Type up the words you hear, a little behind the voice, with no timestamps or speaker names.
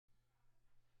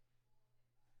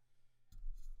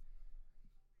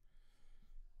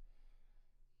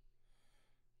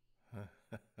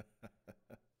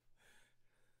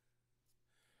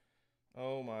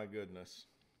my goodness.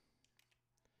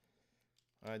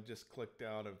 I just clicked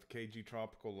out of KG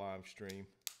Tropical live stream.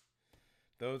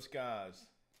 Those guys.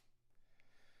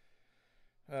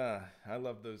 I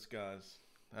love those guys.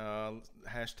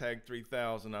 Hashtag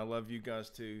 3000. I love you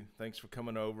guys too. Thanks for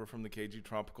coming over from the KG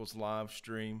Tropicals live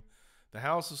stream. The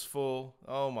house is full.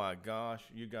 Oh my gosh,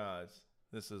 you guys.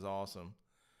 This is awesome.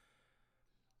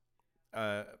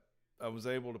 I was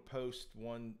able to post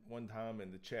one time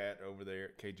in the chat over there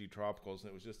at KG Tropicals,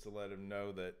 and it was just to let them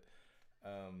know that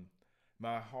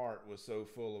my heart was so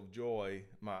full of joy,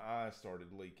 my eyes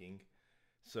started leaking.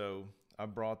 So I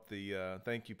brought the,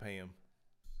 thank you, Pam.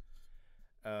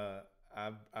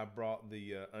 I brought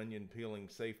the onion peeling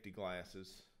safety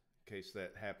glasses in case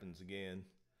that happens again.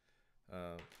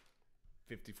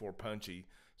 54 Punchy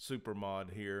super mod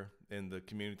here in the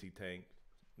community tank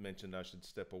mentioned I should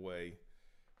step away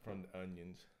from the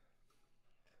onions.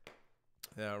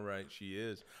 Yeah, right, she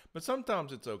is. But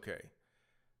sometimes it's okay.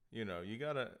 You know, you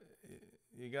gotta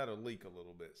leak a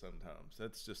little bit sometimes.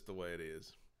 That's just the way it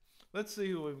is. Let's see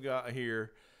who we've got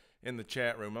here in the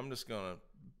chat room. I'm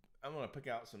gonna pick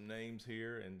out some names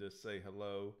here and just say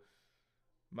hello.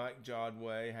 Mike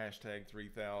Jodway, hashtag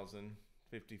 3000.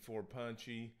 54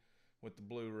 Punchy with the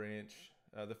blue wrench.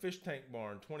 The Fish Tank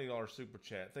Barn, $20 super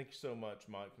chat. Thank you so much,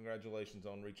 Mike. Congratulations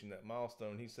on reaching that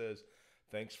milestone. He says,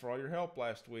 thanks for all your help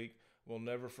last week. We'll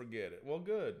never forget it. Well,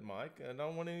 good, Mike. I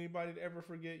don't want anybody to ever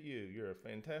forget you. You're a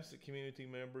fantastic community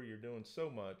member. You're doing so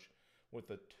much with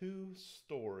a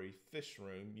 2-story fish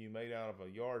room you made out of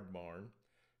a yard barn.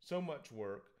 So much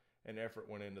work and effort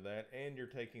went into that, and you're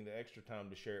taking the extra time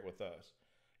to share it with us.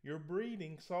 You're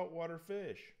breeding saltwater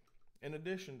fish in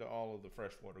addition to all of the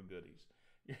freshwater goodies.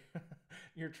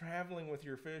 You're traveling with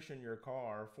your fish in your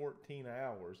car 14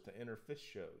 hours to enter fish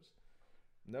shows.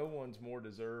 No one's more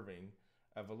deserving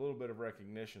of a little bit of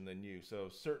recognition than you. So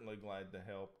certainly glad to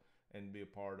help and be a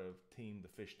part of Team the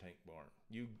Fish Tank Barn.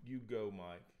 You go,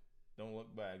 Mike. Don't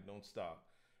look back. Don't stop.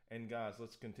 And guys,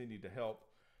 let's continue to help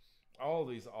all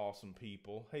these awesome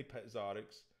people. Hey, Pet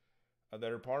Exotics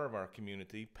that are part of our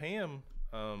community. Pam,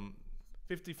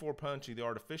 54 Punchy, the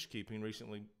Art of Fish Keeping,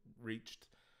 recently reached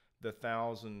the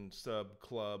 1,000 sub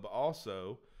club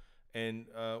also, and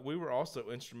we were also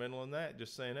instrumental in that,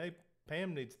 just saying, hey,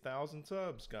 Pam needs 1,000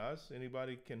 subs, guys.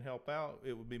 Anybody can help out,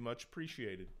 it would be much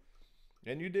appreciated.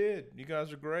 And you did. You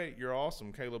guys are great. You're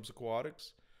awesome. Caleb's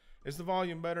Aquatics. Is the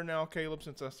volume better now, Caleb,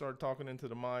 since I started talking into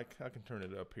the mic? I can turn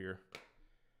it up here.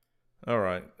 All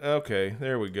right. Okay,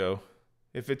 there we go.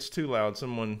 If it's too loud,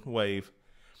 someone wave.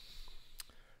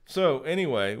 So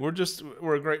anyway,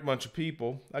 we're a great bunch of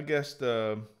people. I guess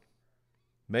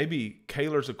maybe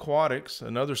Kaler's Aquatics,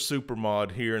 another super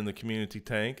mod here in the community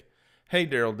tank. Hey,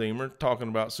 Daryl Deemer, talking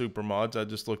about super mods. I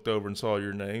just looked over and saw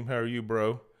your name. How are you,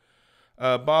 bro?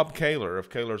 Bob Kaler of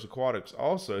Kaler's Aquatics.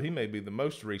 Also, he may be the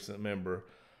most recent member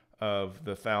of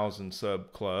the 1,000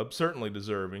 sub club. Certainly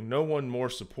deserving. No one more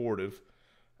supportive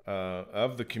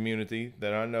of the community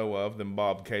that I know of than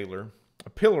Bob Kaler. A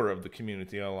pillar of the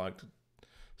community, I like to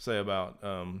say about.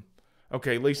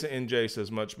 Okay, Lisa NJ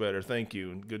says much better. Thank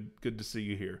you, and good to see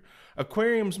you here.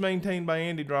 Aquariums maintained by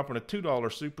Andy dropping a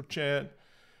 $2 super chat.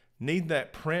 Need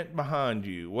that print behind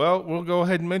you. Well, we'll go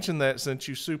ahead and mention that since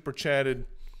you super chatted.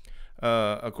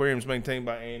 Aquariums maintained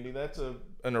by Andy. That's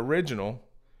an original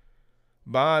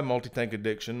by Multi-Tank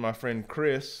Addiction. My friend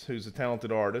Chris, who's a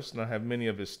talented artist, and I have many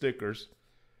of his stickers.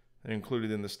 They're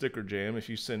included in the sticker jam. If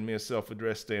you send me a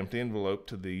self-addressed stamped envelope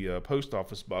to the post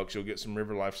office box, you'll get some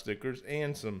River Life stickers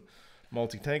and some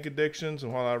Multi-Tank Addictions.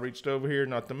 And while I reached over here,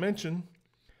 not to mention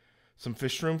some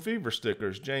Fish Room Fever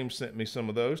stickers. James sent me some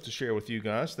of those to share with you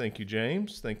guys. Thank you,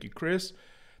 James. Thank you, Chris.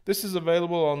 This is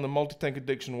available on the Multi-Tank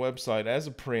Addiction website as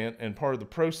a print, and part of the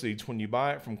proceeds when you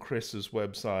buy it from Chris's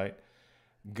website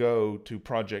go to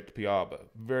Project Piaba.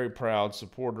 Very proud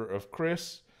supporter of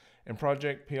Chris and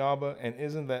Project Piaba, and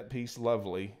isn't that piece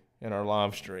lovely in our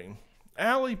live stream?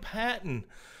 Allie Patton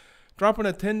dropping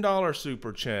a $10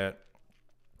 super chat.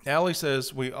 Allie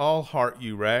says, we all heart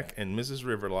you, Rack and Mrs.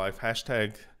 Riverlife,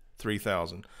 hashtag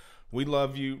 3000. We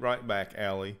love you right back,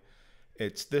 Allie.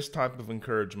 It's this type of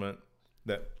encouragement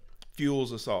that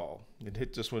fuels us all. It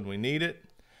hits us when we need it,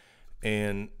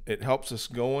 and it helps us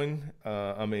going.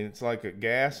 I mean, it's like a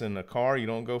gas in a car. You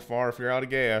don't go far if you're out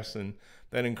of gas, and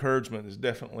that encouragement is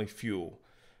definitely fuel.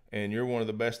 And you're one of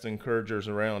the best encouragers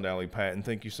around, Allie Patton.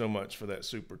 Thank you so much for that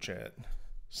super chat.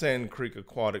 Sand Creek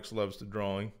Aquatics loves the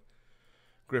drawing.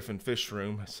 Griffin Fish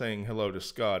Room saying hello to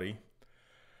Scotty.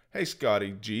 Hey,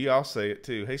 Scotty G. I'll say it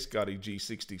too. Hey, Scotty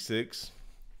G66.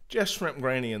 Just Shrimp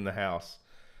Granny in the house.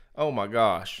 Oh my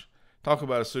gosh. Talk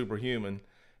about a superhuman.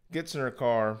 Gets in her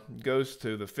car, goes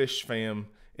to the Fish Fam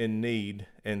in need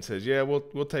and says, yeah,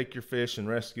 we'll take your fish and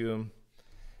rescue them.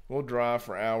 We'll drive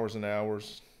for hours and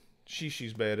hours.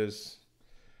 Shishi's Bettas,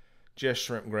 Jess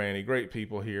Shrimp Granny, great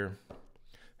people here.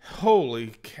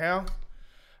 Holy cow.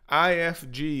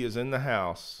 IFG is in the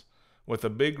house with a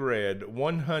big red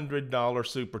 $100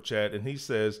 super chat, and he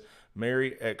says,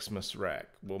 Merry Xmas Rack.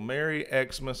 Well, Merry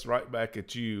Xmas right back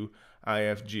at you,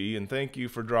 IFG, and thank you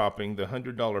for dropping the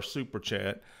 $100 super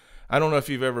chat. I don't know if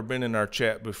you've ever been in our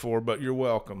chat before, but you're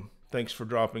welcome. Thanks for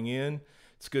dropping in.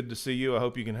 It's good to see you. I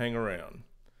hope you can hang around.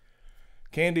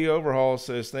 Candy Overhaul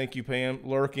says, thank you, Pam.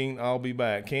 Lurking, I'll be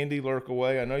back. Candy, lurk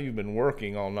away. I know you've been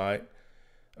working all night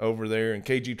over there in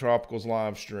KG Tropical's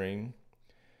live stream.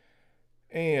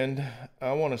 And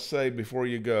I want to say before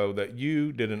you go that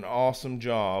you did an awesome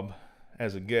job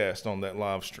as a guest on that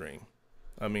live stream.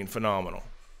 I mean, phenomenal.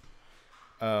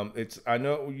 I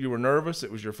know you were nervous.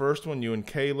 It was your first one. You and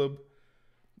Caleb,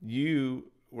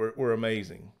 you were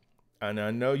amazing. And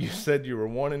I know you said you were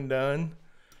one and done,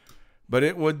 but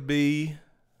it would be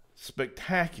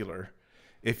spectacular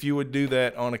if you would do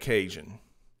that on occasion.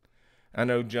 I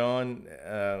know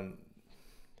John,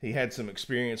 he had some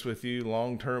experience with you,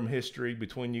 long-term history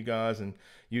between you guys, and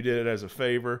you did it as a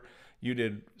favor. You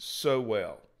did so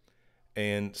well.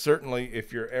 And certainly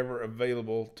if you're ever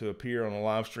available to appear on a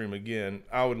live stream again,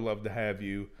 I would love to have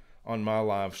you on my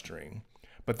live stream.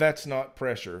 But that's not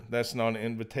pressure. That's not an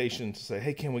invitation to say,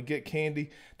 hey, can we get Candy?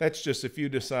 That's just if you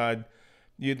decide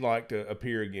you'd like to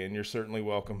appear again, you're certainly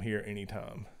welcome here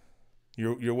anytime.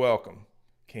 You're welcome,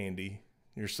 Candy.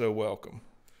 You're so welcome.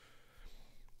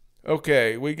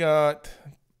 Okay, we got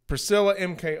Priscilla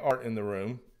MK Art in the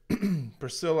room.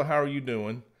 Priscilla, how are you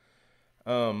doing?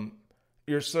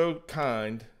 You're so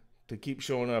kind to keep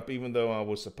showing up, even though I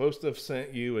was supposed to have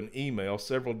sent you an email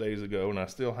several days ago, and I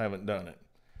still haven't done it.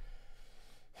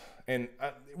 And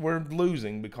we're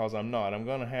losing because I'm not. I'm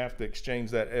going to have to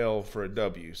exchange that L for a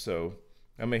W, so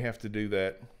I may have to do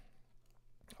that.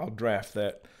 I'll draft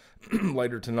that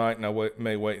later tonight, and I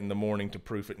may wait in the morning to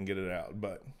proof it and get it out.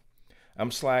 But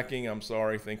I'm slacking. I'm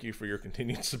sorry. Thank you for your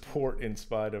continued support in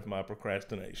spite of my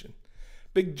procrastination.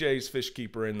 Big J's Fish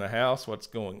Keeper in the house. What's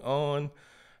going on?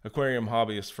 Aquarium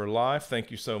Hobbyist for Life. Thank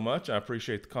you so much. I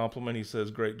appreciate the compliment. He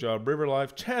says, great job, River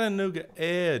Life. Chattanooga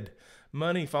Ed.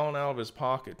 Money falling out of his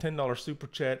pocket. $10 super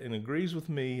chat, and agrees with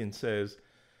me and says,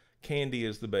 Candy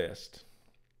is the best.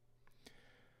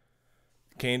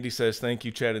 Candy says, thank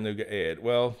you, Chattanooga Ed.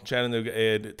 Well, Chattanooga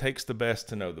Ed, it takes the best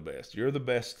to know the best. You're the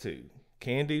best too.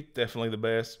 Candy, definitely the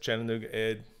best. Chattanooga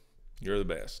Ed, you're the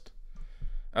best.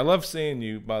 I love seeing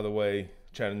you, by the way,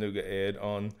 Chattanooga Ed,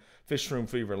 on Fish Room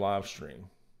Fever live stream.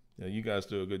 You guys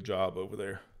do a good job over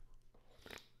there.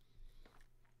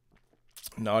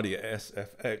 Nadia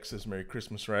SFX says, Merry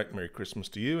Christmas, Rack. Merry Christmas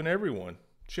to you and everyone.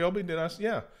 Shelby,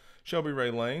 yeah. Shelby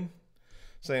Ray Lane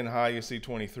saying hi,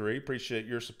 UC23. Appreciate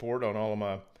your support on all of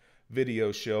my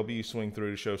videos, Shelby. You swing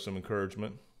through to show some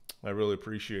encouragement. I really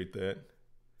appreciate that.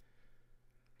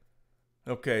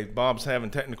 Okay, Bob's having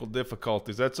technical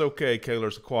difficulties. That's okay,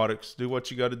 Kaler's Aquatics. Do what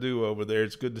you got to do over there.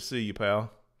 It's good to see you,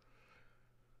 pal.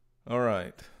 All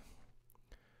right.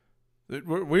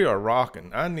 We are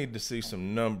rocking. I need to see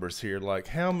some numbers here. Like,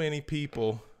 how many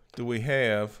people do we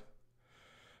have?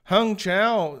 Hung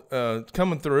Chow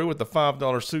coming through with the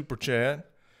 $5 super chat.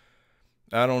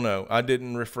 I don't know. I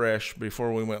didn't refresh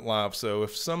before we went live. So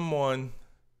if someone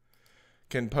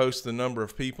can post the number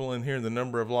of people in here, the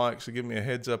number of likes, to give me a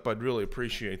heads up, I'd really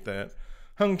appreciate that.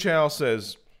 Hung Chow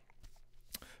says,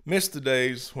 missed the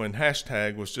days when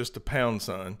hashtag was just a pound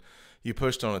sign you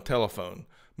pushed on a telephone.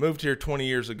 Moved here 20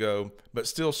 years ago, but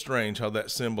still strange how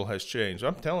that symbol has changed.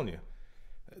 I'm telling you,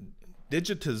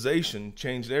 digitization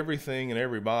changed everything and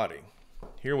everybody.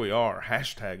 Here we are,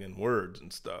 hashtagging words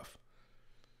and stuff.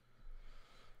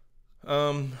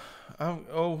 Yeah,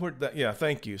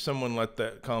 thank you. Someone let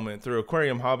that comment through.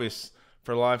 Aquarium Hobbyist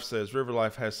for Life says, River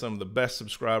Life has some of the best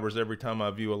subscribers. Every time I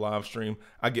view a live stream,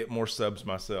 I get more subs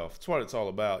myself. That's what it's all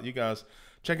about. You guys,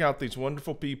 check out these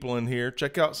wonderful people in here.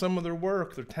 Check out some of their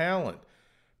work, their talent.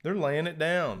 They're laying it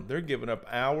down. They're giving up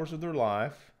hours of their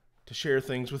life to share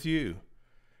things with you.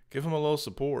 Give them a little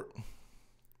support.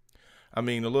 I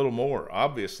mean, a little more.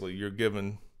 Obviously, you're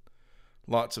giving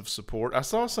lots of support. I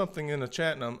saw something in the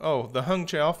chat, and the Hung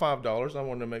Chow, $5. I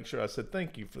wanted to make sure I said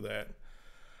thank you for that.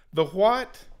 The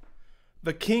what?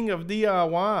 The king of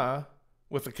DIY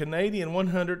with a Canadian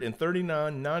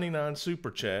 $139.99 super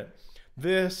chat.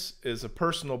 This is a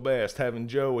personal best, having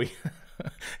Joey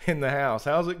in the house.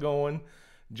 How's it going?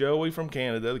 Joey from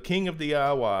Canada, the king of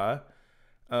DIY.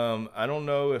 I don't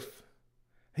know if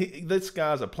this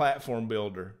guy's a platform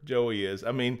builder. Joey is.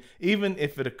 I mean, even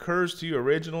if it occurs to you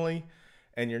originally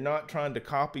and you're not trying to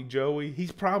copy Joey,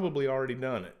 he's probably already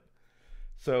done it.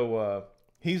 So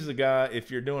he's the guy,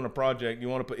 if you're doing a project, you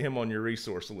want to put him on your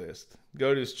resource list.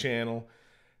 Go to his channel,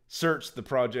 search the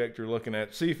project you're looking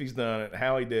at, see if he's done it,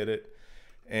 how he did it,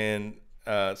 and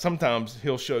sometimes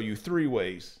he'll show you 3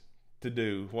 ways to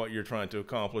do what you're trying to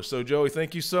accomplish. So Joey,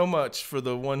 thank you so much for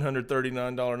the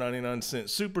 $139.99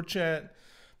 super chat.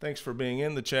 Thanks for being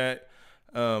in the chat.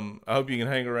 I hope you can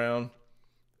hang around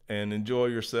and enjoy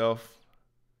yourself.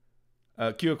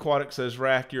 Q Aquatic says,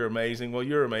 Rack, you're amazing. Well,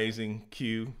 you're amazing,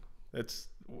 Q. That's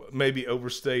maybe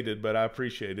overstated, but I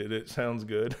appreciate it. It sounds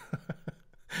good.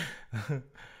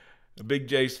 Big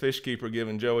J's Fish Keeper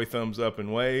giving Joey thumbs up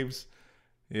and waves.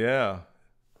 Yeah.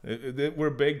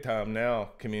 We're big time now,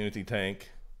 Community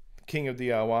Tank. King of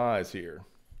DIY is here.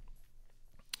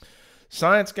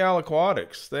 Science Gal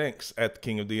Aquatics, thanks, at the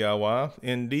King of DIY.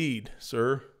 Indeed,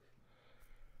 sir.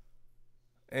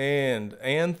 And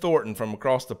Ann Thornton from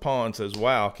across the pond says,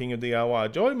 wow, King of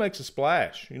DIY. Joey makes a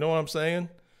splash. You know what I'm saying?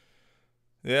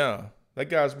 Yeah, that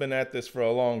guy's been at this for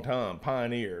a long time.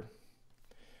 Pioneer.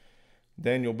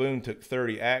 Daniel Boone took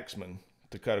 30 axemen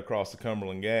to cut across the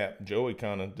Cumberland Gap. Joey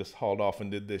kind of just hauled off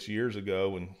and did this years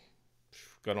ago and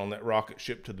got on that rocket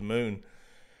ship to the moon.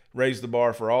 Raised the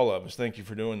bar for all of us. Thank you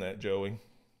for doing that, Joey.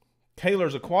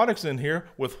 Kaler's Aquatics in here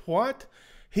with what?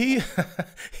 He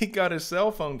got his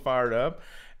cell phone fired up,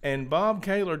 and Bob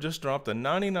Kaler just dropped a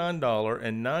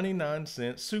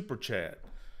 $99.99 super chat.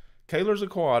 Kaler's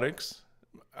Aquatics,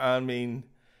 I mean,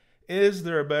 is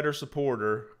there a better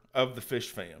supporter of the fish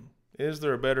fam? Is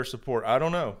there a better support? I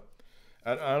don't know.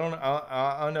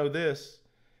 I know this.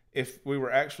 If we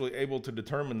were actually able to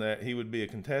determine that, he would be a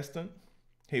contestant.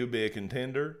 He would be a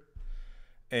contender.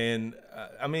 And,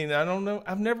 I mean, I don't know.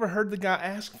 I've never heard the guy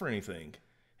ask for anything.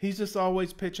 He's just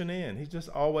always pitching in. He's just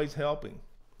always helping.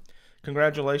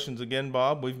 Congratulations again,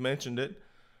 Bob. We've mentioned it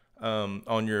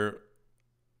on your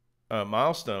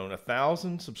milestone.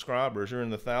 1,000 subscribers. You're in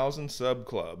the 1,000 sub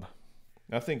club.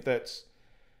 I think that's,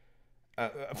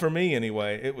 for me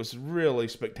anyway, it was really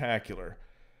spectacular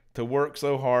to work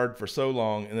so hard for so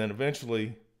long and then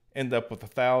eventually end up with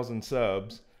 1,000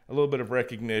 subs. A little bit of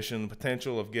recognition, the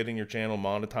potential of getting your channel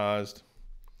monetized.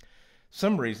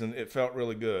 Some reason it felt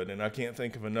really good, and I can't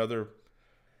think of another,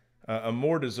 a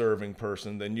more deserving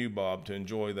person than you, Bob, to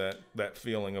enjoy that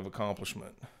feeling of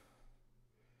accomplishment.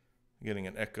 Getting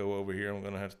an echo over here. I'm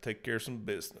going to have to take care of some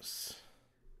business.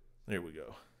 There we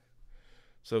go.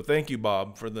 So thank you,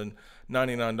 Bob, for the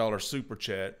 $99 super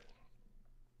chat.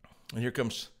 And here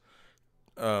comes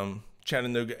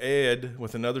Chattanooga Ed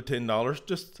with another $10,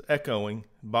 just echoing.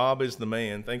 Bob is the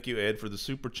man. Thank you, Ed, for the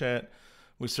super chat.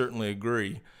 We certainly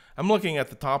agree. I'm looking at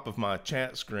the top of my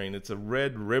chat screen. It's a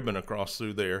red ribbon across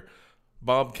through there.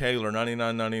 Bob Kaler,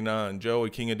 $99.99. Joey,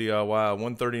 King of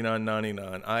DIY,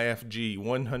 $139.99. IFG,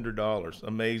 $100.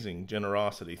 Amazing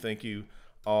generosity. Thank you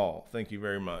all. Thank you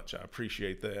very much. I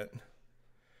appreciate that.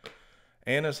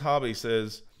 Anna's Hobby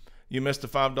says, you missed a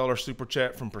 $5 super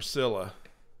chat from Priscilla.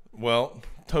 Well,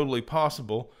 totally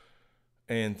possible.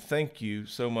 And thank you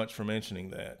so much for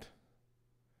mentioning that.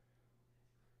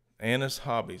 Anna's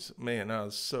Hobbies. Man, I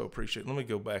so appreciate it. Let me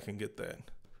go back and get that.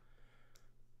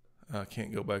 I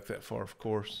can't go back that far, of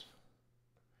course.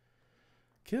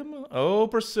 Come on. Oh,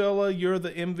 Priscilla, you're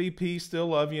the MVP. Still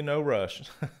love you. No rush.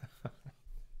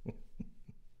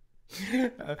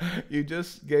 You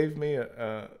just gave me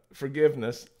a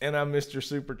forgiveness, and I missed your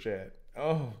super chat.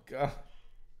 Oh, God.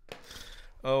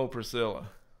 Oh, Priscilla.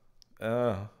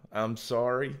 I'm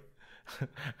sorry.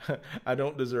 I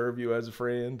don't deserve you as a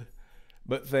friend.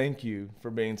 But thank you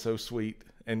for being so sweet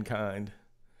and kind.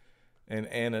 And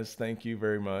Anna's, thank you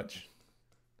very much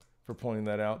for pointing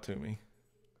that out to me.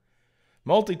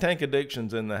 Multi-tank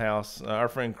addictions in the house. Our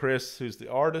friend Chris, who's the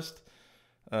artist,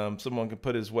 someone can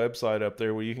put his website up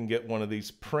there where you can get one of these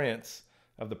prints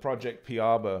of the Project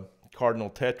Piaba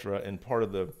Cardinal Tetra, and part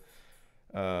of the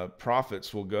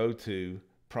profits will go to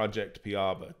Project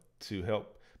Piaba to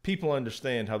help people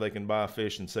understand how they can buy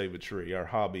fish and save a tree. Our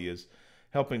hobby is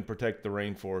helping protect the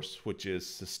rainforest, which is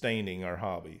sustaining our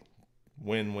hobby.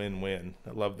 Win, win, win.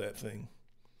 I love that thing.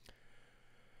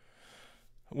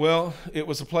 Well, it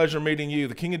was a pleasure meeting you.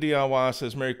 The King of DIY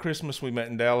says, Merry Christmas. We met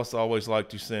in Dallas. Always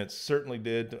liked you since. Certainly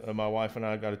did. My wife and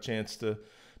I got a chance to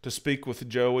speak with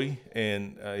Joey,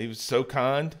 and he was so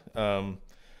kind.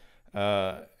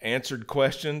 Answered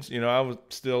questions. You know, I was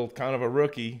still kind of a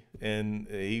rookie, and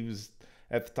he was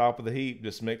at the top of the heap,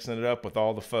 just mixing it up with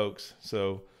all the folks.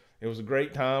 So it was a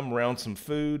great time around some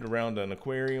food, around an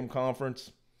aquarium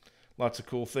conference. Lots of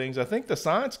cool things. I think the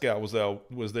science gal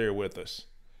was there with us.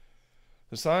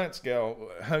 The science gal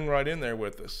hung right in there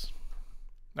with us.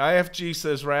 IFG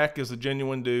says Rack is a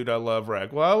genuine dude. I love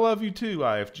Rack. Well, I love you too,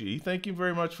 IFG. Thank you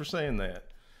very much for saying that.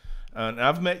 And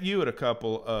I've met you at a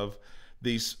couple of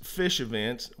these fish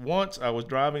events. Once I was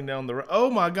driving down the road. Oh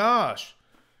my gosh.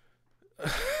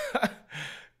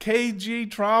 KG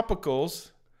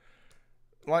Tropicals,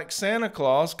 like Santa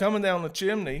Claus coming down the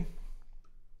chimney,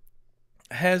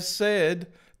 has said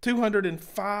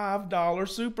 $205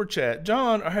 super chat.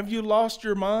 John, have you lost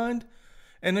your mind?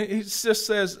 And it just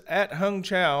says at Hung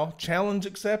Chow, challenge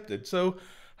accepted. So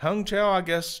Hung Chow, I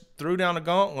guess, threw down a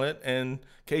gauntlet, and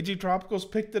KG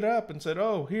Tropicals picked it up and said,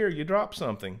 oh, here, you dropped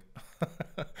something.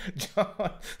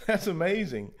 John, that's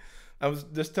amazing. I was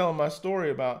just telling my story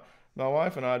about my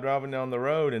wife and I driving down the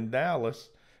road in Dallas,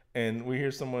 and we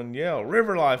hear someone yell,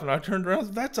 River Life, and I turned around and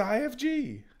said, that's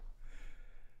IFG.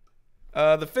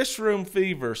 The Fish Room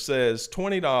Fever says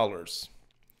 $20.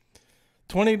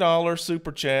 $20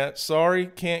 super chat. Sorry,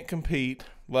 can't compete.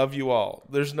 Love you all.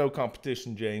 There's no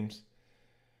competition, James.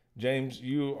 James,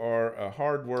 you are a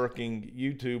hardworking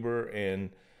YouTuber, and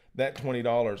that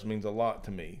 $20 means a lot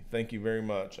to me. Thank you very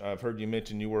much. I've heard you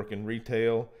mention you work in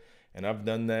retail, and I've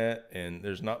done that, and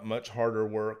there's not much harder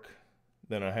work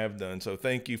than I have done. So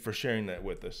thank you for sharing that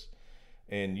with us.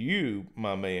 And you,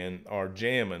 my man, are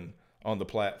jamming on the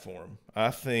platform.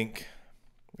 I think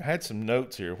I had some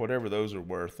notes here, whatever those are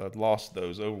worth. I'd lost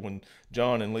those over when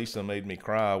John and Lisa made me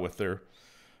cry with their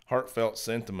heartfelt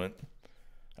sentiment.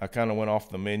 I kind of went off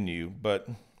the menu, but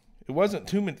it wasn't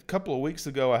too many. A couple of weeks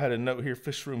ago, I had a note here.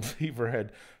 Fish Room Fever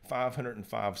had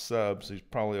 505 subs. He's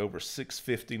probably over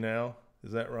 650 now.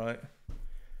 Is that right?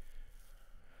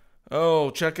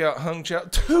 Oh, check out Hung Chow.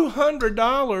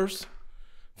 $200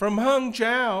 from Hung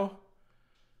Chow.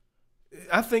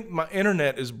 I think my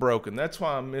internet is broken. That's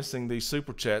why I'm missing these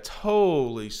super chats.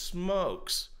 Holy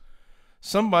smokes.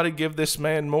 Somebody give this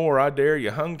man more. I dare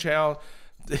you. Hung Chow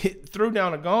threw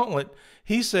down a gauntlet.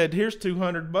 He said, here's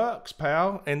 $200,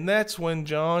 pal. And that's when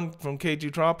John from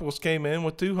KG Tropicals came in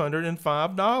with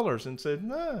 $205 and said,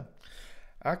 nah,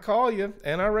 I call you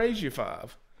and I raise you $5.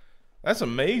 That's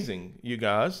amazing, you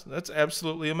guys. That's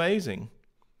absolutely amazing.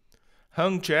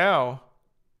 Hung Chow,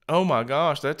 oh my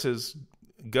gosh, that's his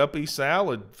Guppy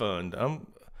Salad Fund.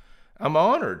 I'm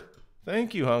honored.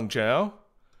 Thank you, Hung Chow.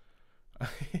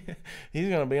 He's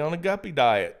going to be on a guppy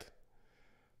diet.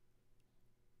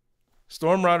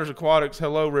 Storm Riders Aquatics,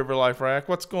 hello, River Life Rack.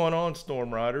 What's going on,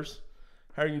 Storm Riders?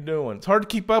 How are you doing? It's hard to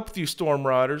keep up with you, Storm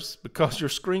Riders, because your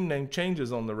screen name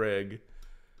changes on the reg.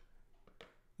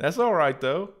 That's all right,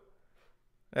 though.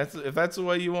 If that's the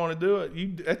way you want to do it,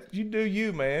 you do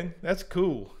you, man. That's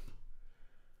cool.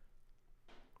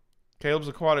 Caleb's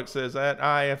Aquatics says, at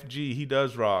IFG, he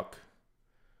does rock.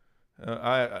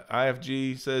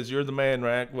 IFG says, you're the man,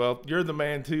 Rack. Well, you're the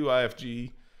man too,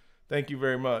 IFG. Thank you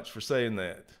very much for saying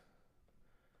that.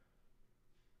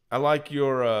 I like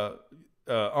your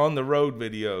on-the-road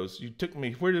videos. You took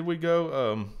me, where did we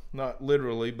go? Not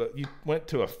literally, but you went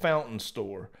to a fountain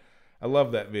store. I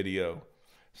love that video.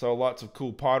 Saw lots of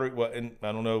cool pottery. Well, and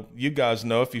I don't know, you guys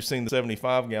know if you've seen the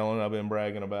 75-gallon I've been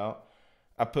bragging about.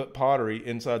 I put pottery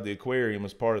inside the aquarium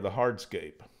as part of the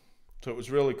hardscape. So it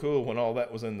was really cool when all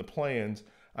that was in the plans.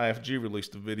 IFG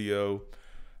released a video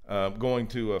going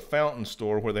to a fountain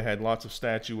store where they had lots of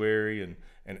statuary and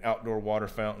outdoor water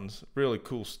fountains. Really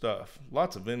cool stuff.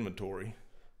 Lots of inventory.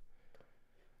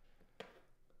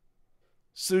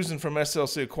 Susan from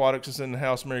SLC Aquatics is in the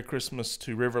house. Merry Christmas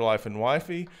to River Life and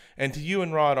Wifey. And to you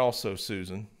and Rod also,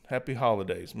 Susan. Happy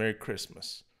holidays. Merry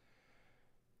Christmas.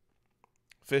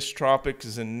 Fish Tropics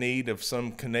is in need of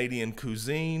some Canadian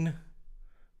cuisine.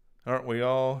 Aren't we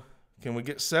all? Can we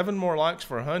get 7 more likes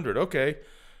for 100? Okay.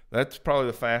 That's probably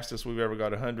the fastest we've ever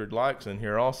got 100 likes in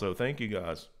here also. Thank you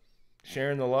guys.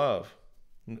 Sharing the love.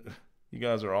 You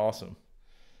guys are awesome.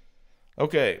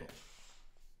 Okay.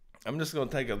 I'm just going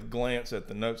to take a glance at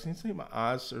the notes. Can you see my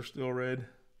eyes are still red?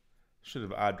 Should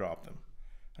have eye dropped them.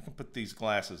 I can put these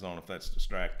glasses on if that's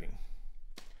distracting.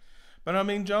 But I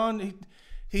mean, John,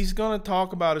 he's going to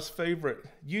talk about his favorite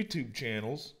YouTube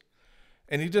channels.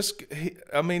 And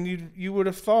you would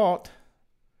have thought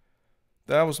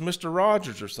that I was Mr.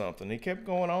 Rogers or something. He kept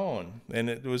going on. And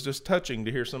it was just touching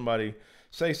to hear somebody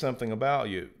say something about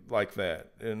you like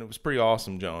that. And it was pretty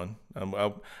awesome, John.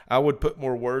 I would put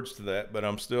more words to that, but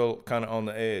I'm still kind of on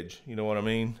the edge. You know what I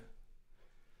mean?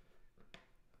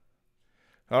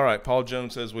 All right, Paul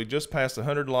Jones says, we just passed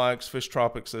 100 likes. Fish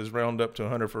Tropics says, round up to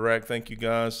 100 for Rack. Thank you,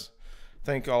 guys.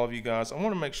 Thank all of you guys. I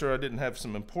want to make sure I didn't have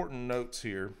some important notes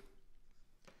here.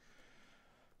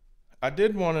 I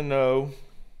did want to know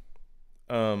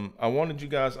I wanted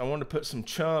to put some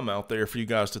chum out there for you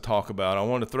guys to talk about. I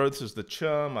wanted to throw this as the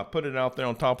chum. I put it out there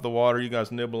on top of the water. You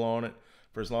guys nibble on it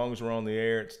for as long as we're on the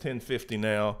air. It's 10:50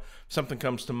 now. If something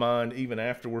comes to mind, even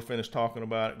after we're finished talking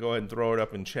about it, go ahead and throw it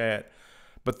up in chat.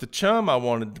 But the chum I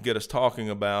wanted to get us talking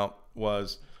about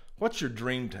was, what's your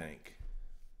dream tank?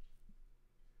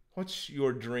 What's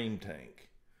your dream tank?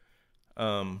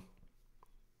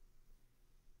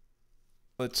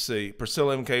 Let's see.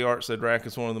 Priscilla MK Art said Rack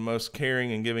is one of the most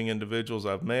caring and giving individuals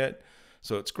I've met.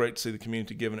 So it's great to see the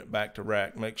community giving it back to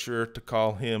Rack. Make sure to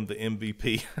call him the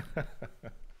MVP.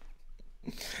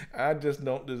 I just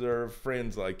don't deserve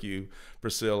friends like you,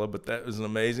 Priscilla, but that was an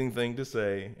amazing thing to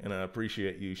say, and I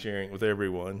appreciate you sharing it with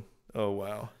everyone. Oh,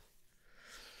 wow.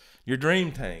 Your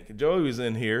dream tank. Joey was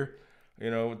in here, you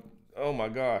know, oh my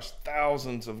gosh,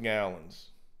 thousands of gallons,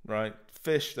 right?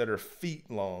 Fish that are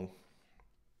feet long.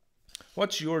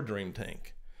 What's your dream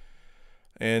tank?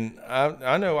 And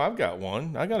I know I've got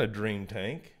one. I got a dream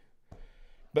tank.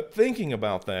 But thinking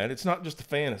about that, it's not just a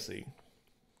fantasy.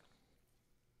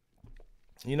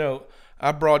 You know,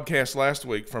 I broadcast last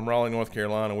week from Raleigh, North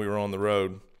Carolina. We were on the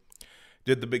road.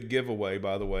 Did the big giveaway,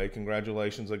 by the way.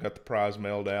 Congratulations. I got the prize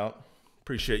mailed out.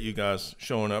 Appreciate you guys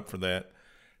showing up for that.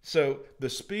 So the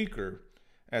speaker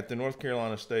at the North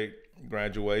Carolina State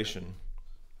graduation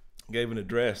gave an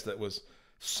address that was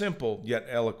simple yet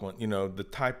eloquent, you know, the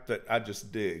type that I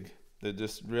just dig, that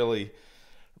just really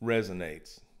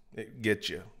resonates. It gets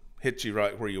you, hits you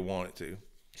right where you want it to.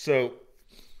 So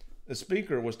the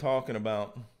speaker was talking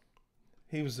about,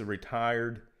 he was a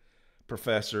retired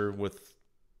professor with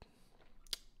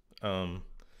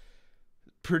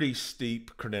pretty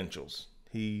steep credentials.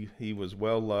 He was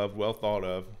well loved, well thought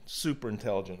of, super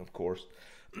intelligent, of course.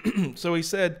 So he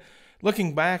said,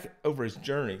 looking back over his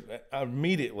journey, I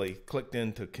immediately clicked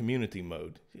into community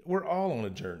mode. We're all on a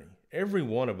journey. Every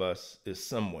one of us is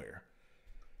somewhere.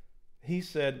 He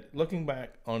said, looking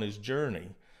back on his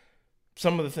journey,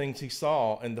 some of the things he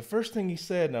saw, and the first thing he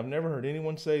said, and I've never heard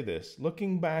anyone say this,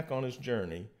 looking back on his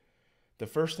journey, the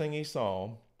first thing he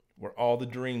saw were all the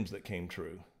dreams that came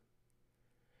true.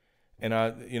 And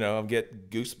I get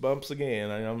goosebumps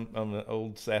again. I'm an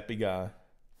old sappy guy.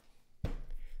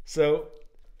 So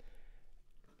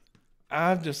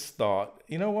I've just thought,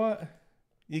 you know what?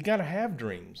 You got to have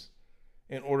dreams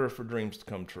in order for dreams to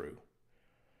come true.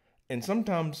 And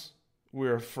sometimes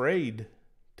we're afraid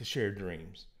to share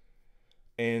dreams.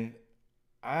 And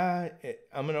I'm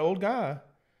an old guy.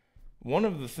 One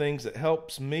of the things that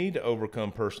helps me to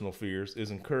overcome personal fears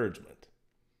is encouragement.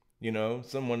 You know,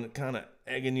 someone kind of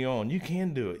egging you on. You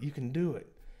can do it. You can do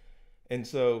it. And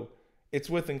so it's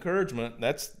with encouragement.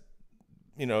 That's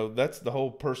the whole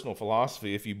personal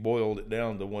philosophy. If you boiled it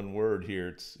down to one word here,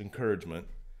 it's encouragement.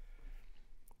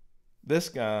 This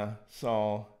guy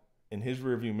saw in his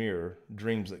rearview mirror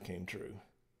dreams that came true.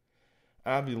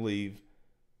 I believe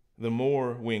the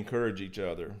more we encourage each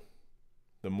other,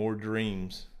 the more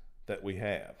dreams that we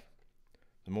have.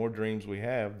 The more dreams we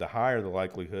have, the higher the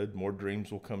likelihood more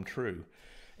dreams will come true.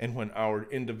 And when our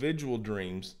individual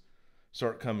dreams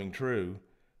start coming true,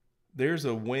 there's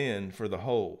a win for the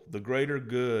whole. The greater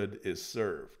good is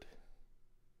served.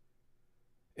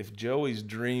 If Joey's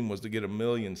dream was to get 1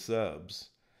 million subs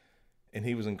and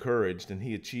he was encouraged and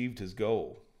he achieved his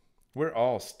goal, we're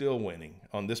all still winning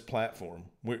on this platform.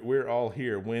 We're all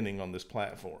here winning on this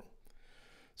platform.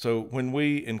 So when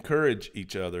we encourage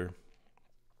each other,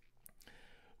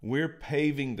 we're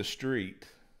paving the street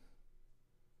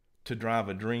to drive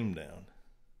a dream down.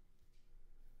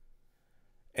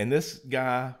 And this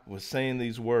guy was saying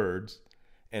these words,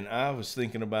 and I was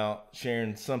thinking about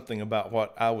sharing something about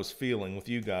what I was feeling with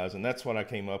you guys, and that's what I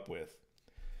came up with.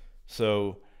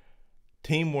 So,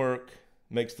 teamwork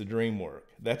makes the dream work.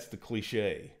 That's the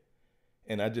cliche.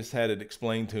 And I just had it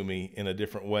explained to me in a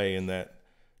different way in that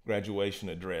graduation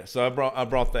address. So I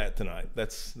brought that tonight.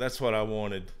 That's what I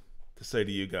wanted to say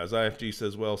to you guys. IFG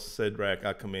says, well said, Rack,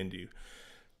 I commend you.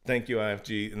 Thank you,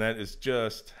 IFG. And that is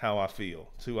just how I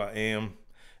feel. It's who I am.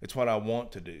 It's what I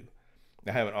want to do.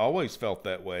 I haven't always felt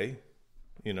that way,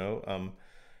 you know,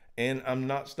 and I'm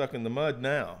not stuck in the mud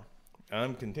now.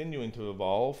 I'm continuing to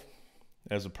evolve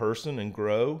as a person and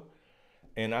grow.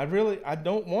 And I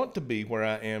don't want to be where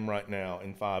I am right now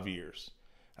in 5 years.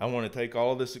 I want to take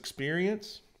all of this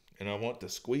experience and I want to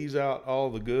squeeze out all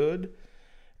the good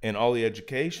and all the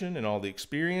education and all the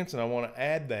experience. And I want to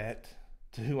add that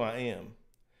to who I am.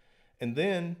 And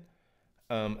then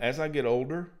as I get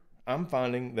older, I'm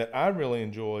finding that I really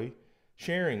enjoy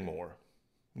sharing more,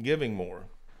 giving more,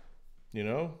 you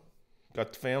know,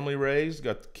 got the family raised,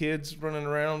 got the kids running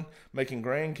around, making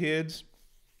grandkids.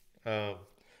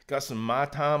 got some my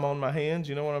time on my hands.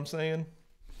 You know what I'm saying?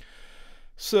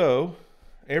 So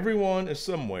everyone is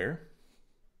somewhere.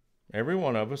 Every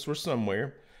one of us, we're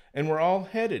somewhere, and we're all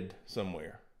headed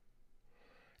somewhere.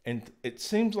 And it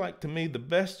seems like to me the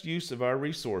best use of our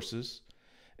resources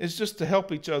is just to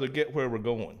help each other get where we're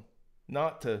going,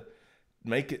 not to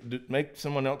make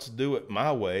someone else do it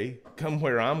my way, come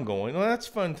where I'm going. Well, that's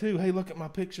fun too. Hey, look at my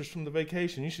pictures from the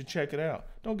vacation. You should check it out.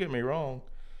 Don't get me wrong.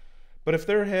 But if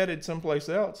they're headed someplace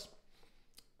else,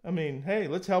 I mean, hey,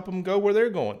 let's help them go where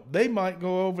they're going. They might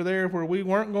go over there where we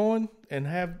weren't going and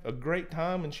have a great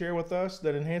time and share with us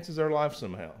that enhances our life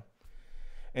somehow.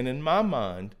 And in my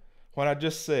mind, what I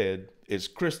just said is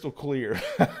crystal clear.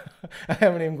 I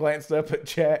haven't even glanced up at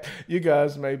chat. You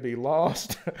guys may be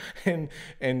lost and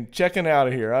checking out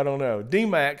of here. I don't know.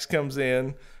 D-Max comes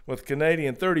in with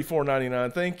Canadian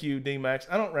 $34.99. Thank you, D-Max.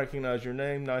 I don't recognize your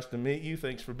name. Nice to meet you.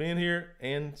 Thanks for being here,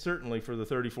 and certainly for the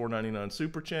 $34.99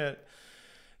 super chat.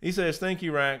 He says, thank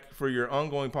you, Rack, for your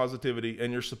ongoing positivity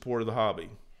and your support of the hobby.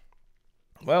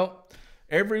 Well,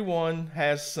 everyone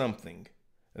has something.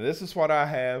 And this is what I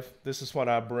have. This is what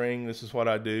I bring. This is what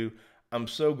I do. I'm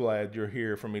so glad you're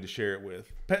here for me to share it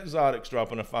with. Pet Exotics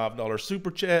dropping a $5 super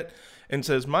chat and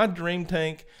says, my dream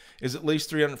tank is at least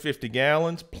 350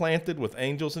 gallons planted with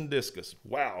angels and discus.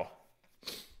 Wow.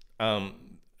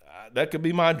 That could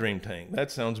be my dream tank. That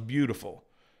sounds beautiful.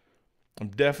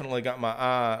 I've definitely got my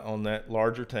eye on that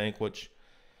larger tank, which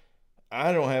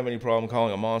I don't have any problem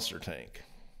calling a monster tank.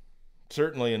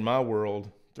 Certainly in my world,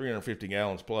 350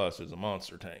 gallons plus is a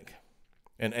monster tank.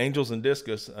 And angels and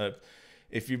discus,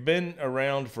 if you've been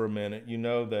around for a minute, you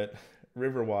know that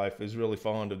River Wife is really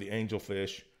fond of the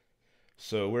angelfish.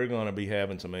 So we're going to be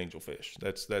having some angelfish.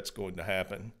 That's going to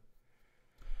happen.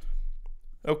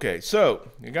 Okay, so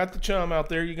you got the chum out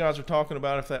there. You guys are talking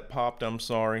about if that popped. I'm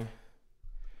sorry.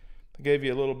 I gave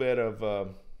you a little bit of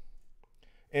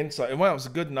insight. Well, it was a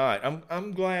good night.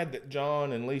 I'm glad that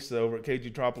John and Lisa over at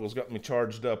KG Tropicals got me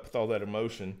charged up with all that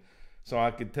emotion so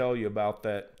I could tell you about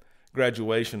that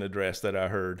graduation address that I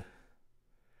heard.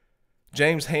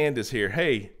 James Hand is here.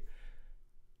 Hey,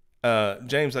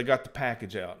 James, I got the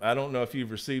package out. I don't know if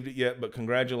you've received it yet, but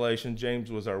congratulations.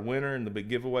 James was our winner in the big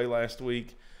giveaway last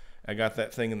week. I got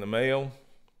that thing in the mail.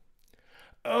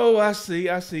 Oh, I see.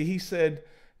 He said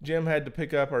Jim had to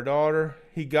pick up our daughter.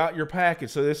 He got your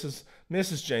package. So this is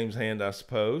Mrs. James Hand, I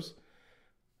suppose.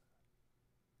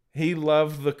 He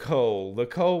loved the coal. The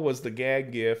coal was the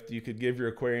gag gift you could give your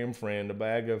aquarium friend, a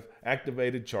bag of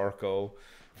activated charcoal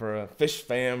for a fish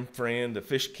fam friend, a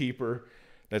fish keeper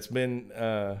that's been,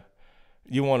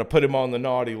 you want to put him on the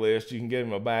naughty list, you can give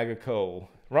him a bag of coal.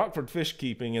 Rockford Fish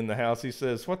Keeping in the house, he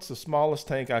says, what's the smallest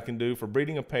tank I can do for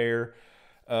breeding a pair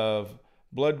of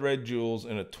blood red jewels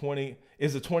in a 20,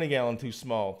 is a 20 gallon too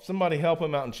small? Somebody help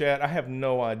him out in chat. I have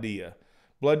no idea.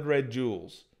 Blood red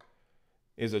jewels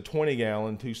is a 20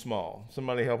 gallon too small.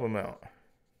 Somebody help him out.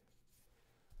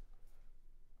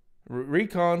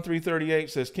 Recon 338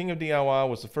 says King of DIY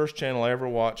was the first channel I ever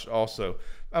watched also.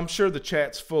 I'm sure the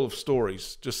chat's full of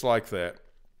stories just like that.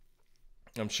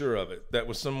 I'm sure of it. That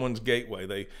was someone's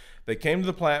gateway. They came to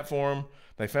the platform,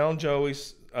 they found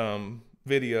Joey's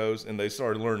videos, and they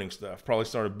started learning stuff. Probably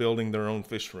started building their own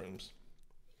fish rooms.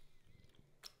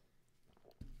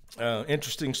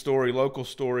 Interesting story, local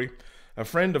story. A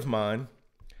friend of mine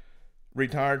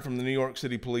retired from the New York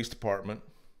City Police Department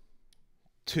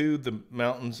to the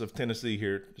mountains of Tennessee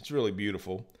here. It's really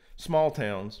beautiful. Small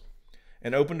towns.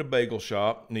 And opened a bagel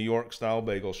shop, New York style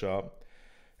bagel shop.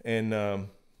 And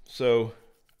so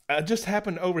I just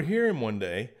happened to overhear him one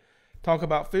day talk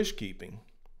about fish keeping.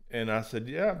 And I said,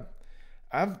 yeah,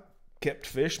 I've kept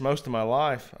fish most of my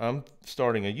life. I'm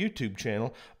starting a YouTube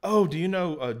channel. Oh, do you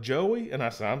know Joey? And I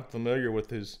said, I'm familiar with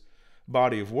his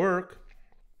body of work.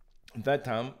 At that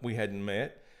time, we hadn't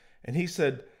met. And he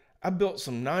said, I built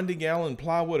some 90-gallon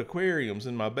plywood aquariums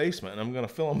in my basement, and I'm going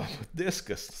to fill them up with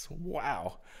discus.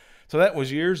 Wow. So that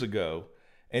was years ago.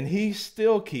 And he's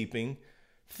still keeping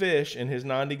fish in his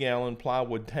 90-gallon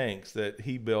plywood tanks that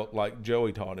he built like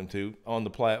Joey taught him to on the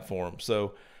platform.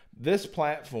 So this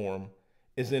platform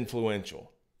is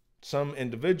influential. Some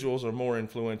individuals are more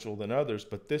influential than others,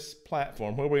 but this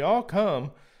platform where we all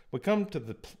come, we come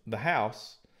to the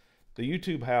house, the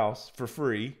YouTube house for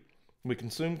free. We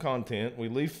consume content, we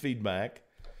leave feedback,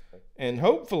 and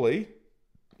hopefully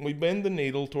we bend the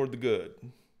needle toward the good.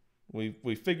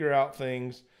 We figure out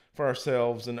things for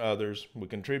ourselves and others. We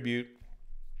contribute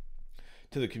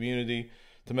to the community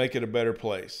to make it a better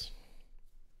place.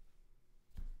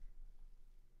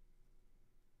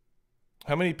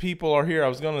 How many people are here?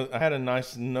 I had a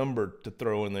nice number to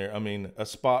throw in there. I mean, a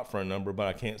spot for a number, but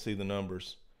I can't see the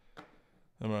numbers.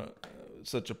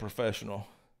 such a professional.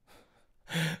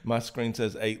 My screen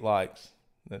says 8 likes.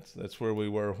 That's where we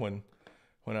were when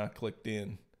I clicked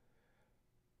in.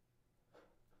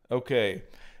 Okay.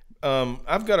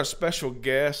 I've got a special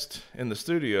guest in the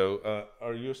studio.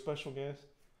 Are you a special guest?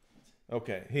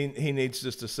 Okay. He needs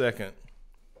just a second.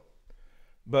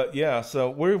 But yeah, so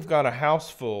we've got a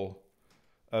house full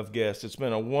of guests. It's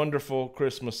been a wonderful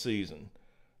Christmas season.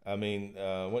 I mean,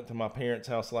 went to my parents'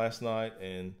 house last night,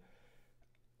 and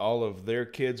all of their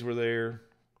kids were there,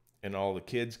 and all the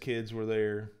kids' were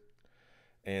there,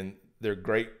 and their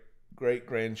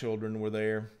great-grandchildren were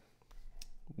there.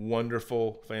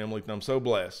 Wonderful family. I'm so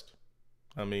blessed.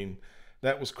 I mean,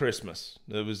 that was Christmas.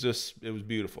 It was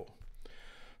beautiful.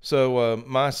 So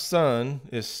my son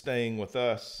is staying with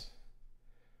us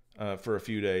for a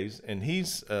few days, and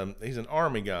he's an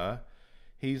Army guy.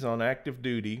 He's on active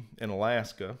duty in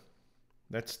Alaska.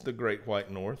 That's the Great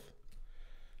White North.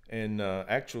 And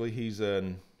actually, he's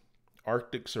an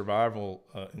Arctic survival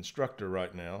instructor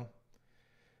right now.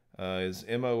 His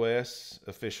MOS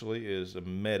officially is a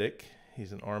medic.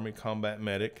 He's an Army combat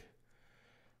medic.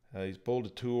 He's pulled a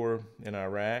tour in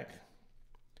Iraq.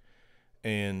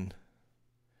 And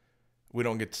we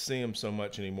don't get to see him so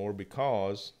much anymore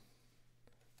because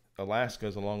Alaska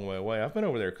is a long way away. I've been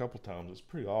over there a couple times. It's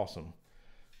pretty awesome.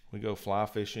 We go fly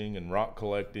fishing and rock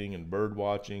collecting and bird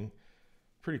watching.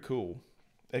 Pretty cool.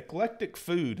 Eclectic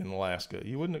food in Alaska.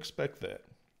 You wouldn't expect that.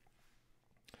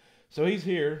 So he's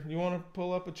here. You want to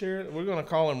pull up a chair? We're going to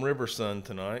call him River Sun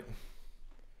tonight.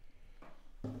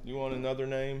 You want another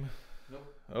name?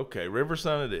 Nope. Okay, River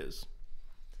Sun it is.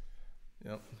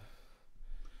 Yep.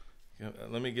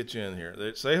 Let me get you in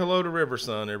here. Say hello to River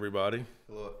Sun, everybody.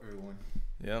 Hello, everyone.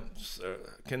 Yep. So,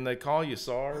 can they call you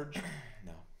Sarge?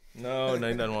 No. No,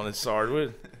 they don't want it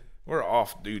Sarge. We're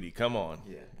off duty. Come on.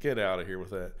 Yeah. Get out of here with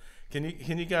that. Can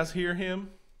you guys hear him?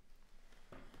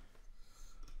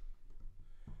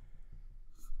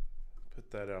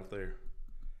 Put that out there.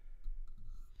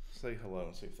 Say hello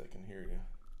and see if they can hear you.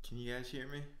 Can you guys hear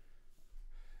me?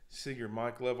 See your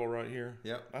mic level right here?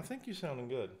 Yep. I think you're sounding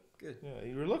good. Good. Yeah,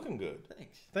 you're looking good.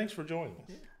 Thanks. Thanks for joining us.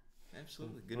 Yeah,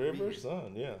 absolutely. Good River to be here.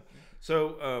 Sun, yeah.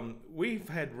 So we've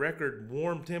had record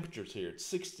warm temperatures here.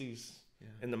 It's 60s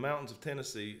in the mountains of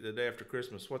Tennessee the day after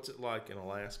Christmas. What's it like in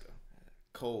Alaska?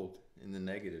 Cold in the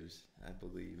negatives, I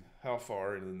believe. How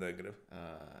far in the negative?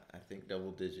 I think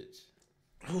double digits.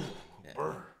 Ooh, Yeah.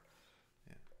 burr.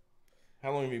 Yeah.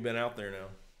 How long have you been out there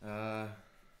now?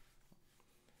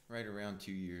 Right around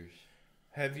 2 years.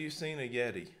 Have you seen a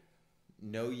Yeti?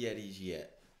 No Yetis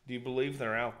yet. Do you believe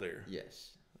they're out there?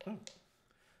 Yes. Oh,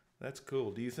 that's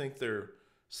cool. Do you think they're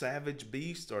savage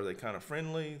beasts? Are they kind of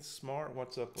friendly, smart?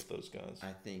 What's up with those guys?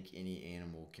 I think any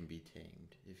animal can be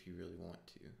tamed if you really want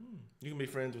to. You can be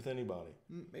friends with anybody.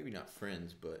 Maybe not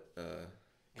friends, but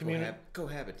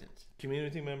cohabitants.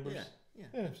 Community members? Yeah,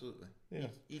 Yeah. absolutely. Yeah.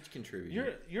 Each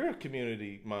contribute. You're a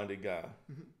community-minded guy.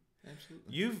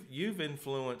 Absolutely. You've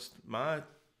influenced my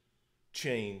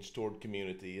change toward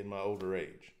community in my older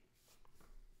age.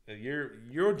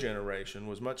 Your generation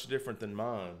was much different than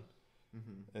mine,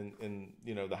 in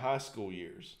the high school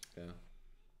years. Yeah.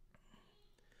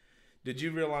 Did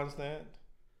you realize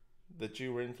that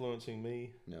you were influencing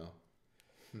me? No.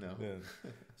 Yeah.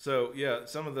 So yeah,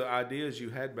 some of the ideas you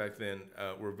had back then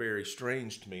were very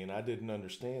strange to me, and I didn't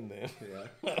understand them.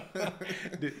 Yeah.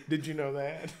 Did you know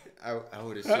that? I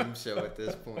would assume so at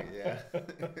this point, yeah.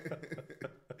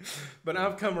 But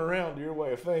I've come around to your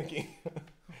way of thinking.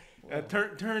 Wow.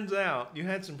 Turns out you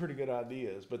had some pretty good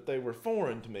ideas, but they were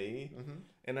foreign to me,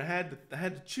 and I had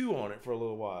to chew on it for a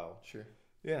little while. Sure.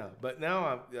 Yeah, but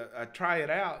now I try it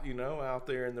out, out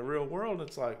there in the real world. And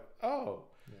it's like, oh,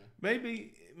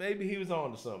 maybe he was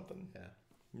on to something.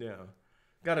 Yeah.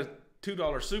 Got a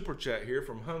 $2 super chat here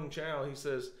from Hung Chow. He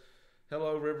says,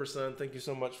 "Hello, River Sun. Thank you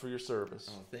so much for your service."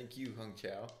 Oh, thank you, Hung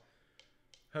Chow.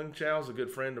 Hung Chow's a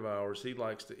good friend of ours. He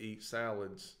likes to eat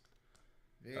salads.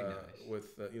 Very nice.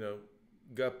 With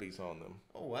guppies on them.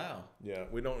 Oh, wow. Yeah,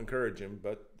 we don't encourage him,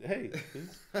 but hey,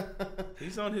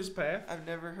 he's on his path. I've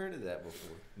never heard of that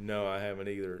before. No, I haven't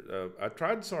either. I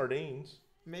tried sardines.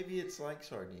 Maybe it's like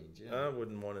sardines, yeah. I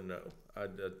wouldn't want to know. I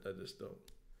just don't.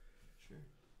 Sure.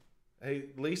 Hey,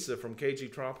 Lisa from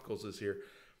KG Tropicals is here.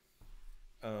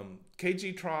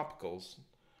 KG Tropicals,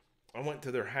 I went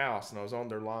to their house and I was on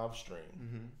their live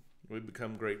stream. We've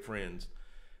become great friends.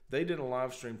 They did a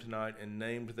live stream tonight and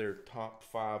named their top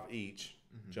 5 each,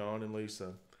 John and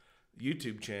Lisa,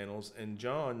 YouTube channels. And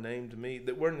John named me,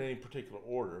 that weren't in any particular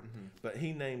order, but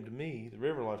he named me, the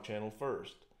River Life channel,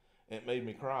 first. It made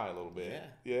me cry a little bit.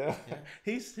 Yeah.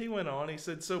 He went on. He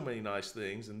said so many nice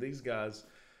things, and these guys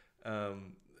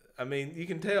I mean, you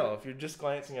can tell if you're just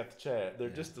glancing at the chat. They're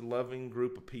just a loving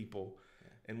group of people,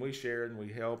 and we share and we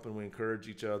help and we encourage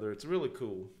each other. It's really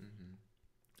cool.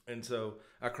 And so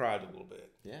I cried a little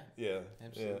bit. Yeah,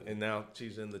 absolutely. Yeah. And now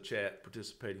she's in the chat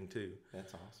participating too.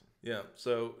 That's awesome. Yeah.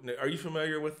 So are you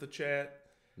familiar with the chat?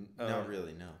 Not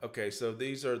really, no. Okay, so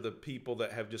these are the people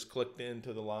that have just clicked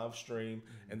into the live stream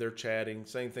and they're chatting,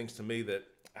 saying things to me that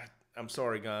I'm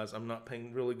sorry, guys, I'm not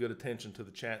paying really good attention to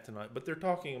the chat tonight, but they're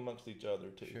talking amongst each other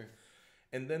too. Sure.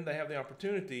 And then they have the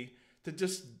opportunity to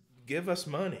just give us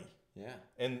money. Yeah.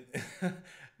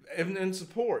 And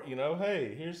support, you know,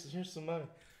 hey, here's some money.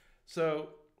 So,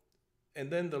 and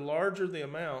then the larger the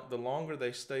amount, the longer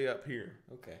they stay up here.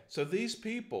 Okay. So these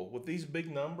people with these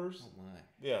big numbers. Oh my.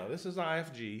 Yeah, this is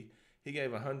IFG. He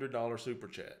gave $100 super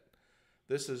chat.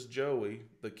 This is Joey,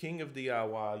 the King of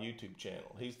DIY YouTube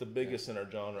channel. He's the biggest in our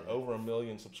genre, over 1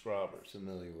 million subscribers.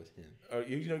 Familiar with him.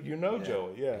 You know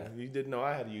Joey, yeah. You didn't know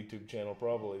I had a YouTube channel,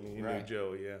 probably. You knew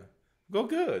Joey, yeah. Go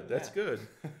good. That's good.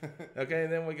 Okay,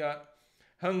 and then we got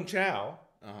Hung Chow.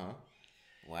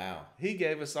 Wow. He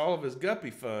gave us all of his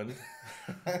guppy fund.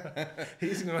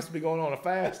 He must be going on a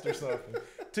fast or something.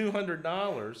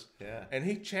 $200. Yeah. And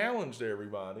he challenged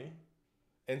everybody.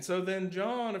 And so then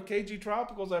John of KG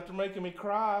Tropicals, after making me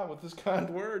cry with his kind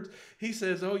words, he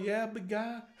says, "Oh yeah, big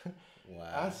guy.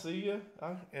 Wow. I see you,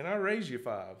 and I raise you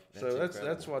 5." So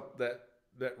that's what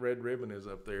that red ribbon is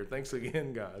up there. Thanks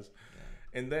again, guys.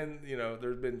 Yeah. And then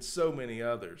there's been so many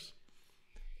others,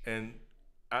 and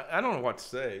I don't know what to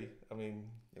say. I mean,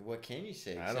 what can you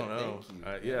say? I don't know.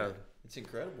 Thank you. Yeah. It's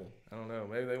incredible. I don't know.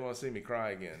 Maybe they want to see me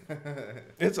cry again.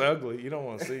 It's ugly. You don't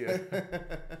want to see it.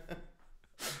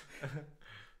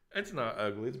 It's not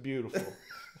ugly. It's beautiful.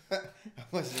 I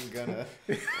wasn't gonna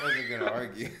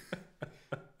argue.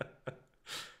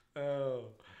 Oh,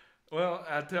 well,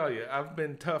 I tell you, I've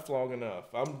been tough long enough.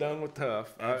 I'm done with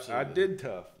tough. I did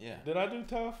tough. Yeah. Did I do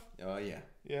tough? Oh yeah.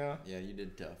 Yeah. Yeah, you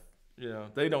did tough. Yeah.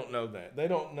 They don't know that. They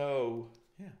don't know.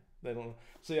 Yeah. They don't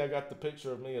see. I got the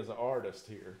picture of me as an artist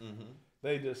here.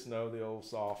 They just know the old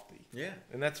softy. Yeah.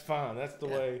 And that's fine. That's the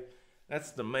way.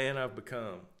 That's the man I've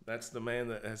become. That's the man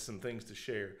that has some things to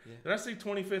share. Yeah. Did I see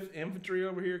 25th Infantry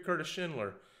over here? Curtis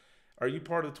Schindler. Are you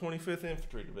part of the 25th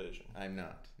Infantry Division? I'm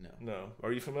not. No. No.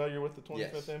 Are you familiar with the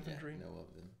 25th Infantry? Yeah, know of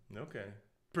them. Okay.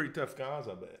 Pretty tough guys,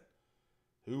 I bet.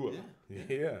 Who?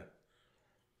 Yeah.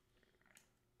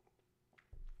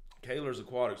 Kaler's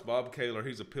Aquatics. Bob Kaler,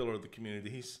 he's a pillar of the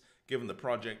community. He's given the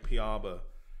Project Piaba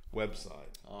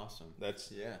website. Awesome.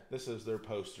 This is their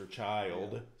poster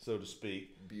child, so to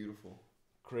speak. Beautiful.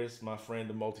 Chris, my friend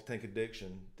of Multi-Tank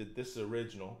Addiction, did this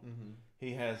original.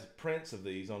 He has prints of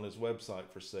these on his website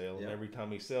for sale, and every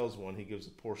time he sells one, he gives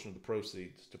a portion of the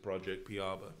proceeds to Project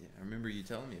Piaba. Yeah, I remember you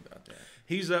telling me about that.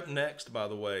 He's up next, by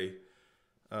the way,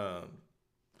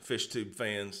 Fish Tube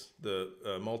fans.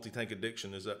 The Multi-Tank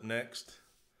Addiction is up next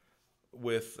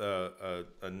with a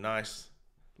nice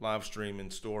live stream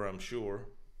in store, I'm sure.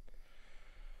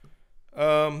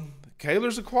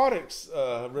 Kaler's Aquatics,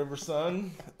 River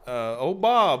Sun, old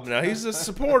Bob. Now he's a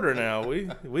supporter now.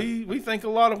 We think a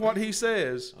lot of what he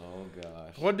says. Oh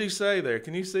gosh. What did he say there?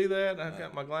 Can you see that? I've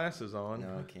got my glasses on.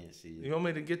 No, I can't see it. You want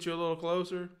me to get you a little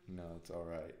closer? No, it's all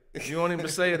right. You want him to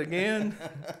say it again?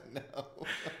 No.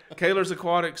 Kaler's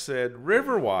Aquatics said,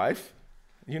 "River Wife."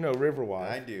 You know River Wife.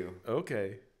 I do.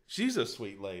 Okay. She's a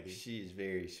sweet lady. She is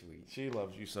very sweet. She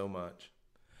loves you so much.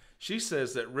 She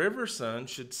says that River Sun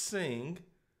should sing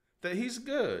that he's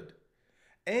good,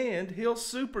 and he'll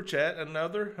super chat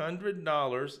another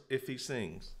 $100 if he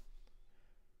sings.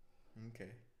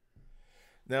 Okay.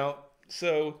 Now,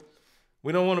 so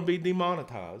we don't want to be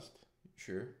demonetized.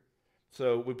 Sure.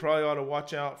 So we probably ought to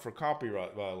watch out for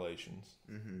copyright violations.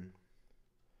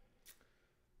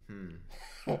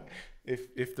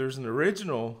 If there's an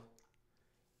original.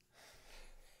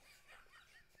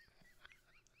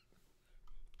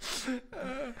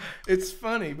 It's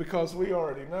funny because we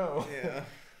already know. Yeah.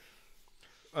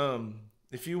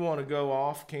 If you want to go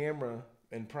off camera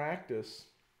and practice,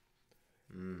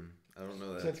 I don't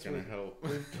know that's going to help.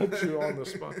 We put you on the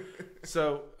spot.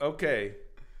 So, okay,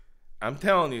 I'm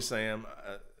telling you, Sam,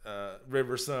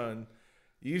 River Sun,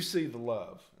 you see the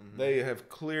love. They have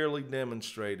clearly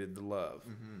demonstrated the love.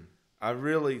 I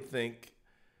really think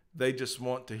they just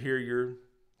want to hear your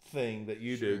thing that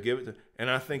you do. Give it to, and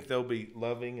I think they'll be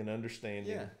loving and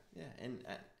understanding. Yeah,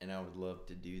 and I would love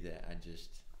to do that. I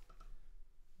just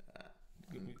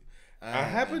I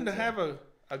happen to have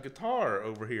a guitar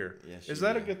over here. Yes, is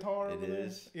that a guitar? It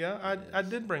is. Yeah, I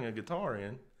did bring a guitar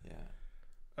in.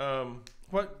 Yeah.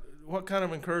 What kind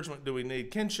of encouragement do we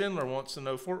need? Ken Schindler wants to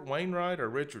know Fort Wainwright or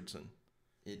Richardson.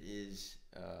 It is.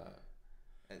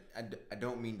 I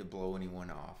don't mean to blow anyone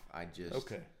off. I just.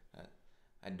 Okay.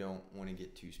 I don't want to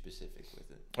get too specific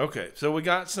with it. Okay, so we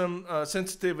got some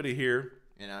sensitivity here.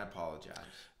 And I apologize.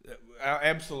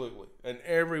 Absolutely, and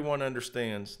everyone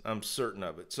understands. I'm certain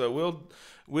of it. So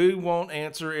we won't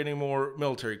answer any more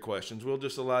military questions. We'll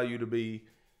just allow you to be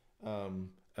a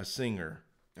singer.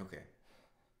 Okay.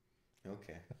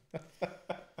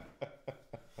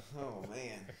 Oh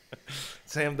man,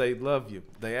 Sam, they love you.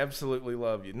 They absolutely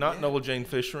love you. Not Nola Jane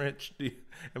Fishwrench.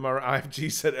 Am I right?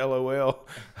 IFG said LOL.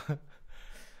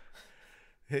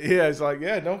 Yeah, it's like,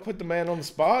 don't put the man on the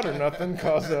spot or nothing,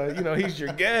 because he's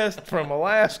your guest from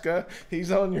Alaska. He's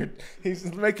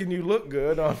making you look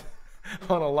good on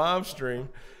a live stream.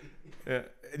 Do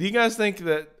you guys think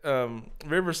that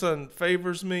River Sun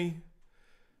favors me?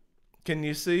 Can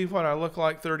you see what I look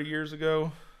like 30 years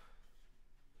ago?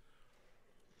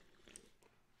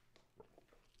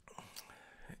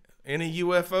 Any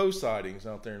UFO sightings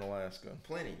out there in Alaska?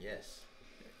 Plenty, yes.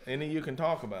 Any you can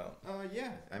talk about?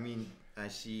 Yeah. I mean, I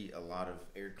see a lot of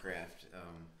aircraft,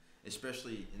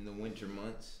 especially in the winter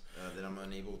months, that I'm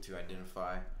unable to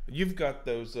identify. You've got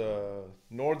those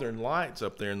northern lights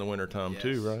up there in the wintertime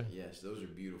too, right? Yes, those are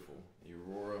beautiful. The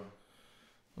aurora.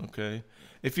 Okay.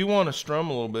 If you want to strum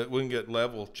a little bit, we can get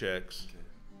level checks. Okay.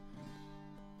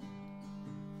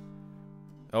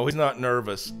 Oh, he's not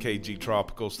nervous, KG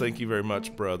Tropicals. Thank you very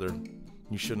much, brother.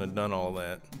 You shouldn't have done all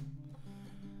that.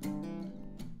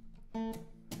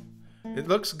 It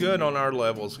looks good on our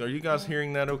levels. Are you guys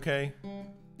hearing that okay?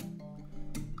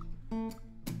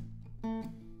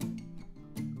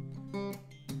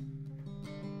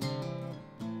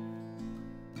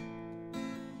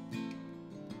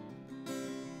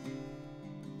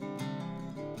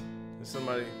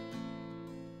 Somebody...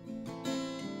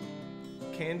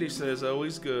 Candy says,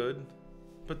 always good.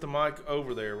 Put the mic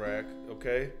over there, Rack,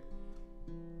 okay?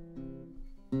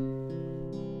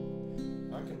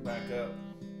 I can back up.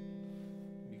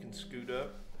 Scoot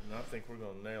up, and I think we're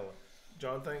going to nail it.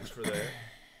 John, thanks for that.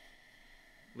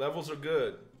 Levels are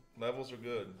good.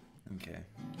 Okay.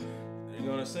 Are you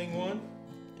going to sing one?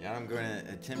 Yeah, I'm going to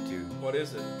attempt to. What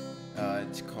is it?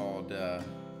 It's called, what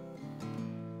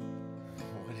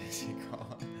is it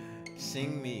called?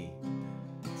 Sing Me.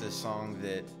 It's a song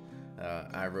that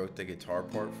I wrote the guitar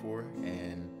part for,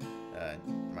 and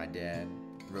my dad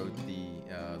wrote the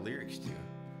lyrics to.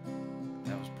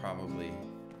 That was probably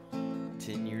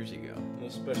 10 years ago. A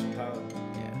special time.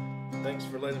 Yeah. Thanks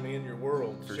for letting me in your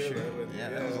world. For sure.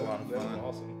 That was a lot of fun. That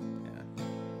was awesome.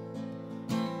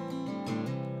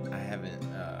 Yeah. I haven't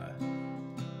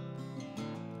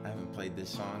played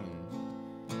this song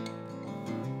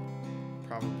in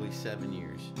probably 7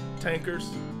 years. Tankers,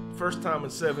 first time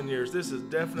in 7 years. This is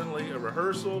definitely a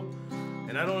rehearsal,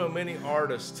 and I don't know many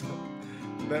artists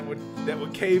that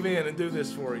would cave in and do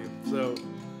this for you. So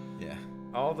yeah,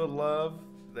 all the love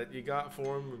that you got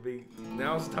for him would be,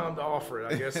 now's the time to offer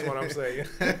it, I guess is what I'm saying.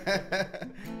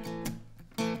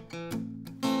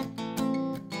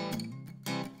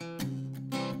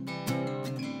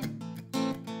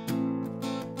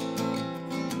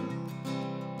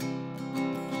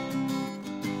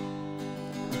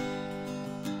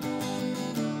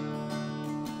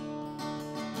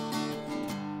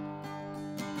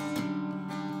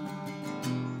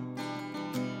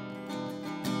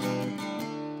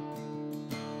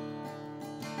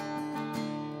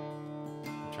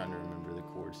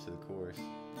 To the chorus.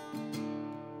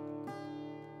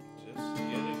 Just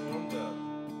getting warmed up.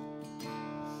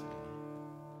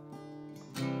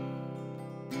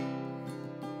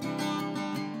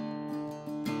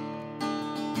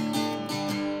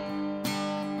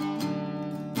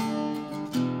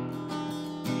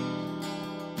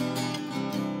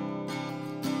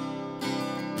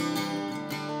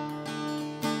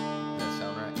 Does that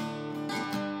sound right?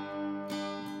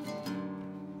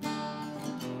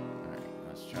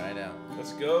 Try it out.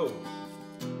 Let's go.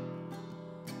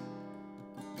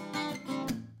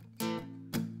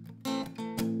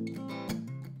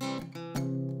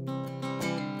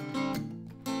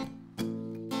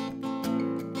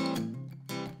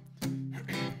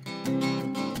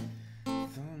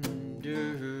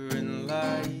 Thunder and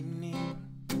lightning,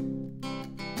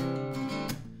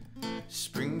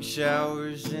 spring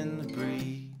showers in the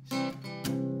breeze,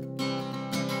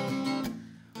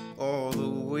 all the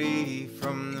way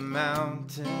from the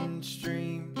mountain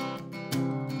stream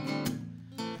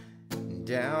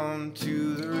down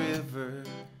to the river,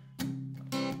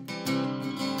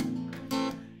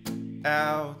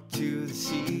 out to the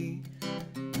sea.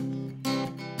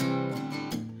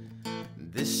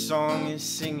 This song is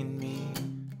singing me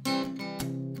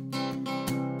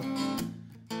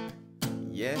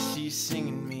Yeah, she's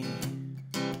singing me.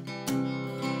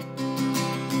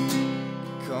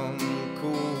 Come,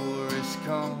 chorus,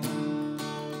 come.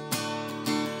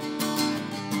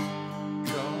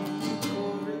 Come,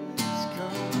 chorus,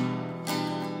 come.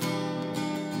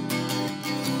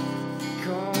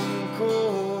 Come,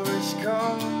 chorus,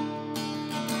 come.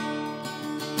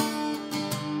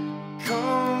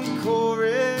 Come,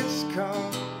 chorus,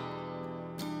 come.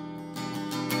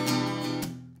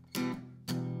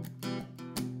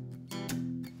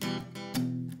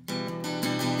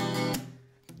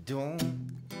 Don't,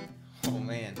 oh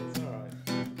man, It's all right.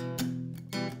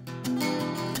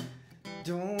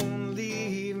 don't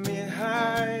leave me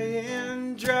high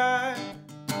and dry.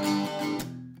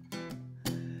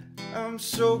 I'm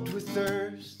soaked with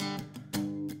thirst.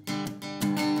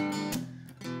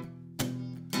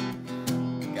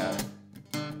 Got it.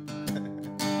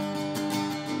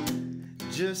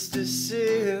 Just a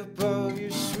sip of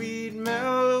your sweet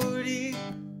melody.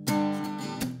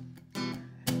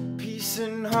 Peace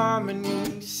and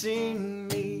harmony, sing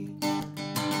me.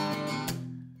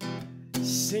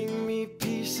 Sing me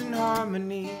peace and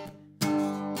harmony.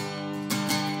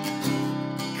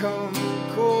 Come,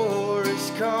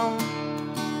 chorus, come.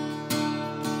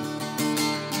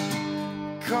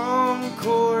 Come,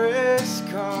 chorus,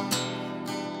 come.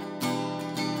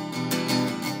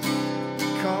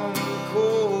 Come,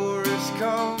 chorus,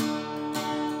 come.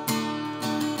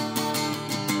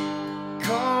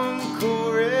 Come,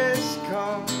 chorus,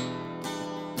 come.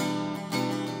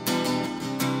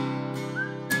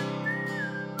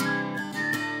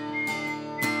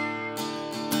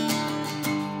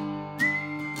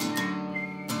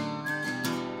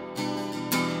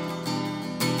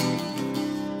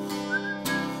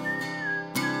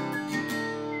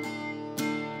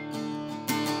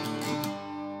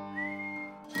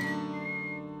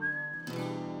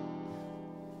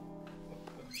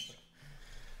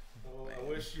 Oh, I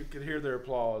wish you could hear their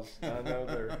applause. I know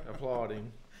they're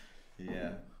applauding.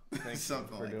 Yeah. Thank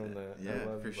Something you for like doing that. that. I Yeah,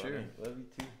 love for you, buddy. sure. Love you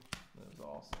too. That was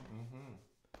awesome.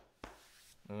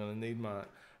 I'm gonna need my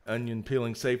onion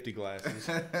peeling safety glasses.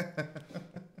 Yeah.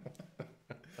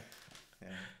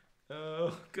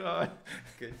 Oh God,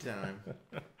 Good time.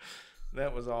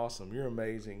 that was awesome. You're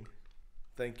amazing.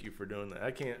 Thank you for doing that.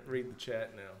 I can't read the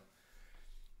chat now.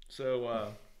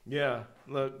 So yeah,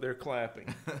 look, they're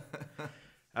clapping.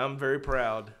 I'm very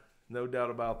proud, no doubt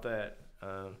about that.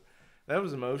 That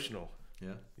was emotional.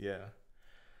 Yeah. Yeah.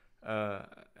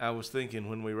 I was thinking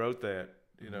when we wrote that,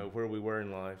 you know, where we were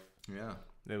in life. Yeah.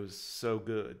 It was so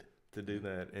good to do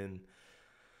that, and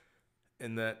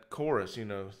that chorus, you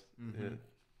know,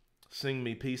 sing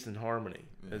me peace and harmony.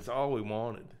 Yeah. It's all we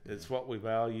wanted. It's what we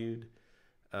valued.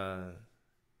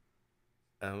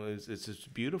 It's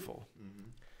just beautiful.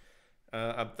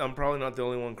 I'm probably not the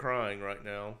only one crying right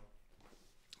now.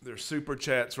 There's super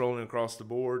chats rolling across the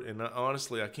board, and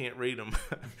honestly, I can't read them.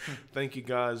 Thank you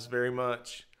guys very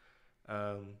much.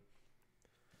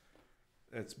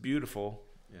 It's beautiful.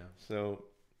 Yeah. So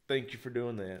thank you for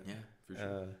doing that. Yeah, for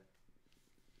sure.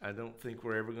 I don't think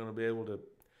we're ever going to be able to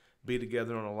be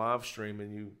together on a live stream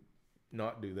and you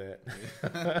not do that.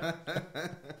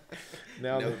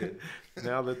 now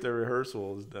that the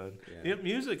rehearsal is done. Yeah.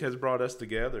 Music has brought us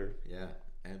together. Yeah,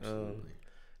 absolutely.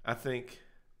 I think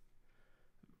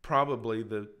probably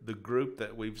the group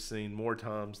that we've seen more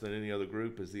times than any other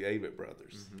group is the Avett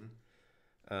Brothers.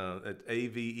 At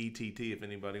AVETT, if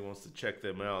anybody wants to check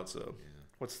them out. So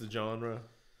what's the genre?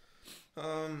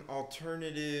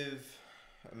 Alternative,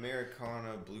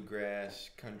 Americana, bluegrass,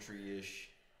 country-ish,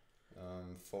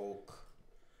 folk.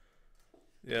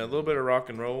 Yeah, a little bit of rock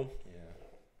and roll. Yeah,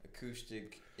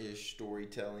 acoustic-ish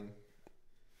storytelling.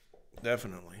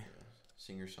 Definitely.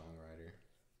 Singer-songwriter.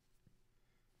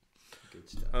 Good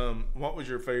stuff. What was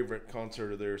your favorite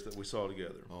concert of theirs that we saw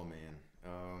together? Oh man.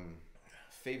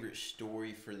 Favorite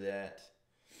story for that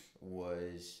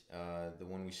was the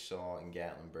one we saw in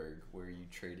Gatlinburg where you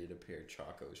traded a pair of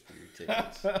Chacos for your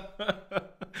tickets.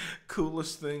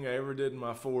 Coolest thing I ever did in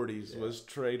my 40s was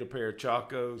trade a pair of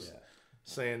Chacos,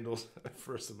 sandals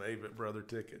for some Avett Brother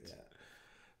tickets. Yeah.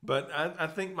 But I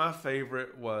think my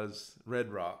favorite was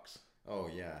Red Rocks. Oh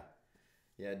yeah.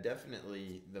 Yeah,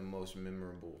 definitely the most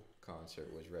memorable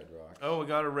concert was Red Rocks. Oh, we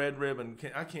got a red ribbon.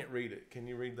 I can't read it. Can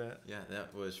you read that? Yeah,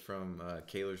 that was from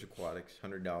Kaler's Aquatics,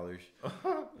 $100.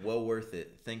 Well worth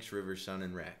it. Thanks, River, Sun,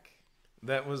 and Rack.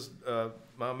 That was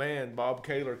my man, Bob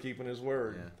Kaler, keeping his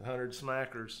word. Yeah. The 100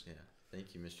 smackers. Yeah,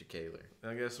 thank you, Mr. Kaler.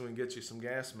 I guess we can get you some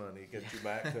gas money, get you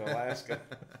back to Alaska.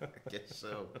 I guess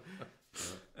so.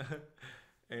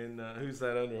 And who's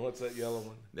that under? What's that yellow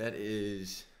one? That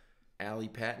is Allie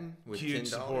Patton with Huge $10.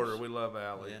 supporter. We love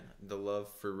Allie. Yeah, the love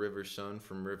for River Sun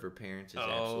from River Parents is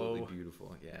absolutely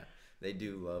beautiful. Yeah, they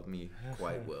do love me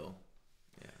quite well.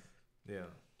 Yeah,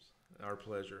 our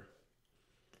pleasure.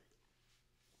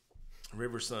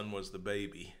 River Sun was the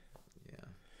baby. Yeah,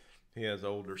 he has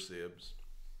older sibs,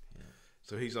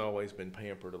 so he's always been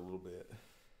pampered a little bit.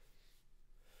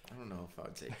 I don't know if I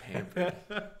would say pampered.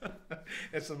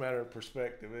 It's a matter of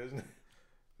perspective, isn't it?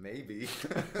 Maybe.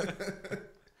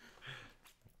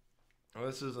 Well,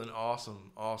 this is an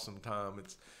awesome time.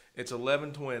 It's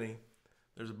 11:20.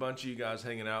 There's a bunch of you guys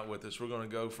hanging out with us. We're going to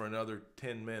go for another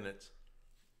 10 minutes.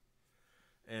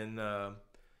 And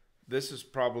this has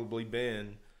probably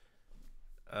been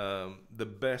the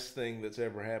best thing that's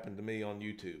ever happened to me on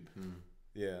YouTube.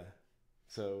 Yeah.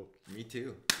 So. Me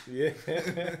too. Yeah.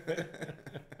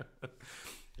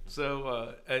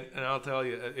 So, and I'll tell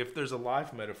you, if there's a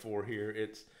life metaphor here,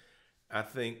 I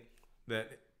think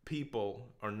that people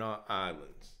are not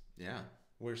islands. Yeah.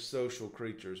 We're social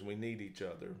creatures. We need each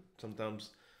other. Sometimes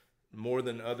more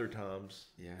than other times.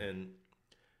 Yeah. And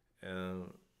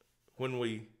when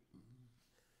we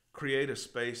create a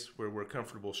space where we're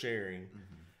comfortable sharing,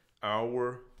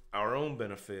 our own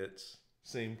benefits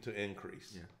seem to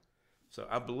increase. Yeah. So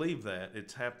I believe that.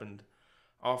 It's happened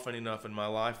often enough in my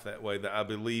life that way that I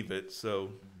believe it. So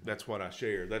that's what I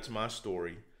share. That's my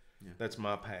story. Yeah. That's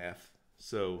my path.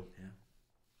 So,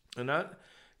 and I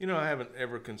haven't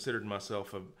ever considered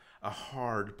myself a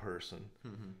hard person,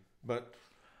 but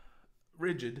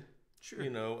rigid,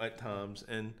 at times,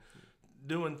 and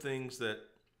doing things that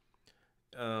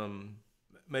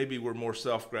maybe were more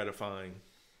self-gratifying.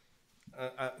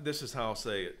 This is how I'll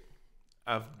say it.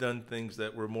 I've done things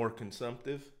that were more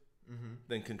consumptive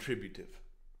than contributive.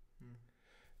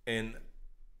 And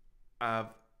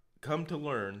I've come to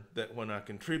learn that when I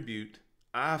contribute,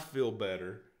 I feel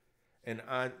better and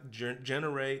I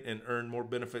generate and earn more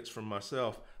benefits from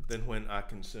myself than when I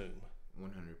consume. 100%.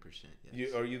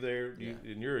 Yes. Are you there? Yeah.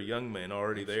 And you're a young man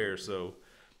already there, so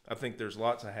I think there's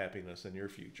lots of happiness in your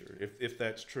future. If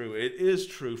that's true, it is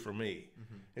true for me.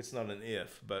 It's not an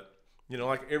if, but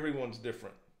like everyone's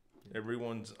different.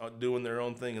 Everyone's doing their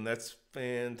own thing, and that's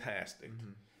fantastic.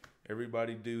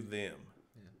 Everybody do them.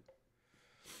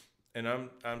 And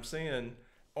I'm saying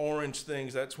orange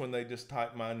things. That's when they just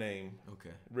type my name.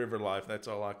 Okay. River Life. That's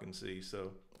all I can see.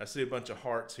 So I see a bunch of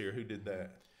hearts here. Who did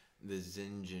that? The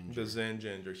Zen Ginger. The Zen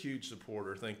Ginger. Huge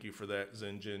supporter. Thank you for that,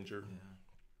 Zen Ginger. Yeah.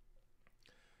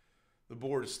 The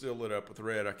board is still lit up with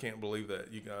red. I can't believe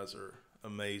that. You guys are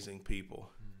amazing people.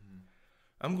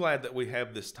 I'm glad that we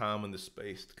have this time and this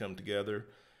space to come together.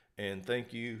 And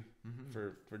thank you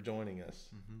for joining us.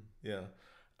 Yeah.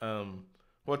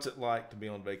 What's it like to be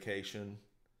on vacation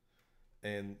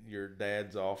and your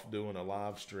dad's off doing a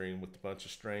live stream with a bunch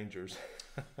of strangers?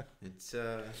 It's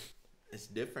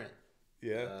different.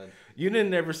 Yeah. You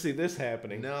didn't ever see this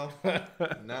happening. No,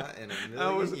 not in a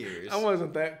million years. I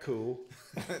wasn't that cool.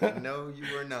 No,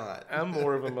 you were not. I'm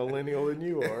more of a millennial than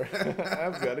you are.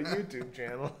 I've got a YouTube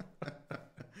channel.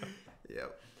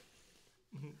 Yep.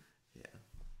 Yeah.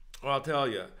 Well, I'll tell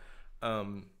you,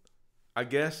 I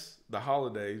guess the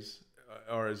holidays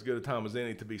are as good a time as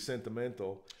any to be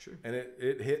sentimental. Sure. And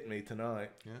it hit me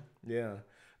tonight. Yeah. Yeah.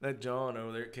 That John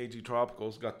over there at KG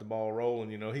Tropicals got the ball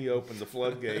rolling. He opened the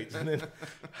floodgates. And then,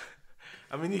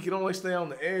 I mean, you can only stay on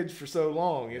the edge for so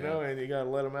long, you know, and you got to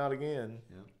let them out again.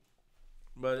 Yeah.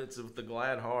 But it's with a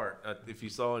glad heart. If you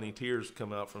saw any tears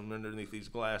come out from underneath these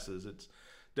glasses, it's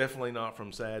definitely not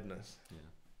from sadness. Yeah.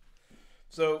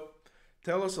 So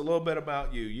tell us a little bit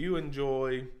about you. You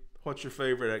enjoy, what's your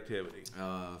favorite activity?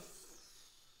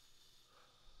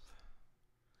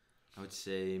 I would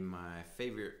say my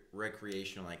favorite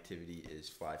recreational activity is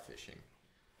fly fishing.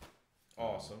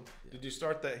 Awesome. Yeah. Did you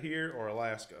start that here or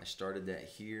Alaska? I started that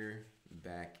here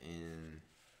back in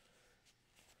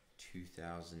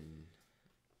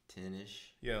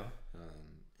 2010-ish. Yeah.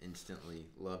 Instantly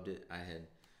loved it. I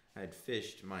had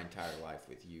fished my entire life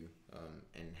with you,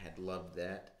 and had loved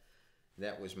that.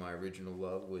 That was my original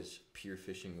love, was pier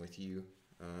fishing with you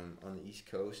on the East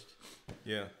Coast.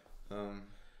 Yeah.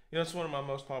 It's one of my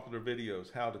most popular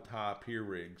videos, how to tie pier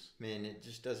rigs. Man, it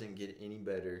just doesn't get any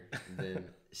better than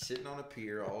sitting on a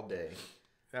pier all day,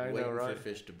 waiting for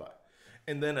fish to bite.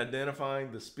 And then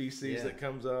identifying the species that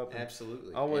comes up.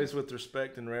 Absolutely. Always with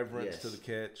respect and reverence to the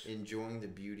catch. Enjoying the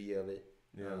beauty of it.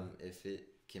 Yeah. If it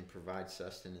can provide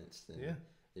sustenance, then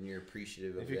you're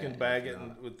appreciative of that. If you can bag it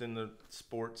within the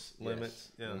sports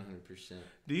limits. Yeah. 100%.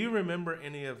 Do you remember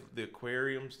any of the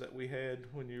aquariums that we had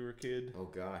when you were a kid? Oh,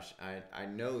 gosh. I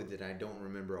know that I don't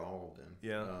remember all of them.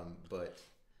 Yeah. But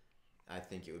I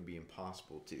think it would be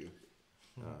impossible to.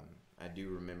 I do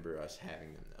remember us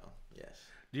having them though. Yes.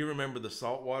 Do you remember the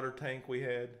saltwater tank we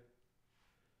had?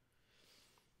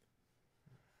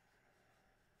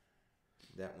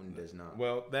 That one does not.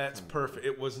 Well, that's perfect.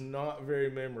 It was not very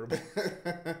memorable.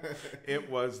 It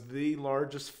was the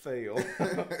largest fail.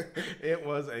 It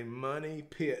was a money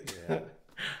pit. Yeah.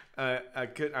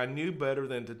 I knew better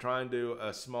than to try and do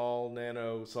a small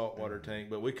nano saltwater tank,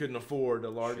 but we couldn't afford a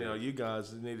large. Sure. You know, you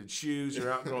guys needed shoes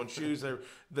or outgrowing shoes.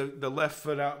 The left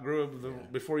foot outgrew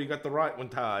before you got the right one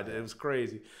tied. It was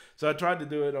crazy. So I tried to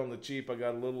do it on the cheap. I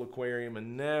got a little aquarium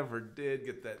and never did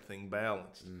get that thing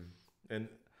balanced. And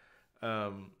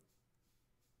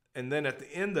then at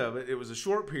the end of it, it was a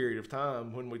short period of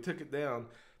time when we took it down.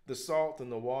 The salt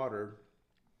in the water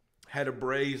had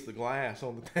abrased the glass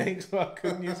on the tank, so I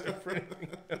couldn't use it for anything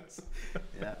else.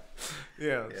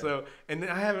 Yeah. So, and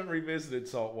I haven't revisited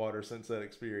salt water since that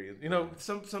experience. You know,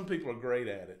 some people are great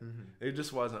at it. It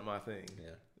just wasn't my thing.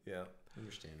 Yeah.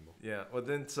 Understandable. Yeah. Well,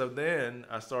 then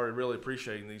I started really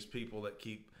appreciating these people that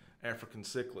keep African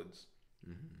cichlids.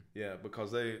 Yeah,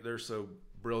 because they're so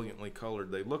brilliantly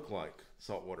colored. They look like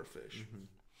saltwater fish,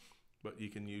 but you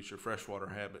can use your freshwater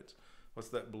habits. What's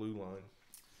that blue line?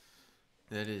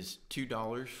 That is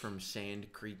 $2 from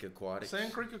Sand Creek Aquatics.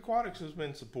 Sand Creek Aquatics has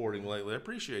been supporting lately. I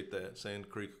appreciate that, Sand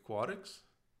Creek Aquatics.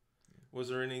 Was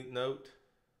there any note?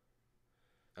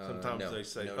 Sometimes they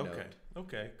say, no okay, note.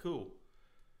 Okay, cool.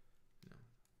 No.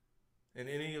 And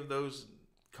any of those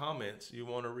comments you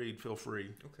want to read, feel free.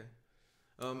 Okay.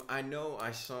 I know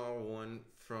I saw one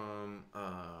from,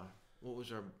 what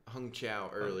was our Hung Chow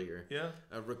earlier.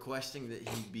 Requesting that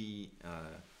he be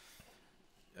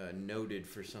noted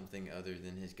for something other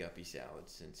than his guppy salad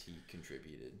since he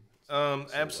contributed.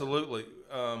 Absolutely.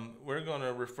 We're going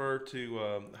to refer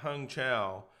to Hung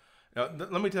Chow. Now,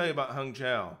 let me tell you about Hung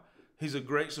Chow. He's a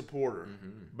great supporter.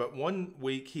 But one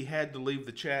week he had to leave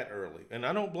the chat early. And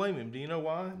I don't blame him. Do you know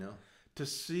why? No. To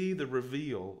see the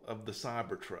reveal of the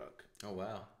Cybertruck. Oh,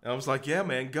 wow. And I was like, yeah,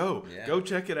 man, go. Yeah. Go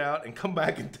check it out and come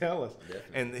back and tell us.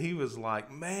 Definitely. And he was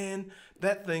like, man,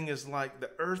 that thing is like the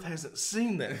Earth hasn't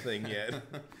seen that thing yet.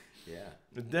 Yeah.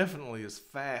 It definitely is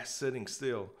fast sitting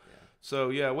still. Yeah. So,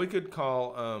 yeah, we could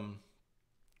call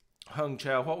Hung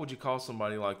Chow. What would you call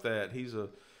somebody like that? He's a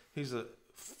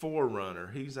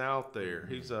forerunner. He's out there.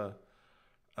 He's a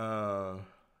pathfinder.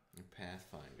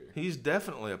 He's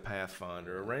definitely a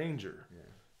pathfinder, a ranger.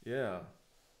 Yeah.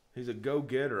 He's a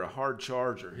go-getter, a hard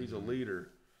charger. He's a leader.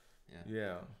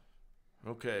 Yeah.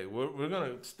 Okay, we're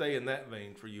going to stay in that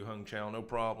vein for you, Hung Chow, no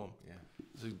problem. Yeah.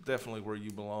 This is definitely where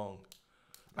you belong.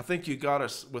 I think you got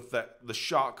us with the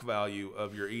shock value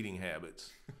of your eating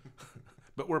habits.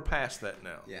 But we're past that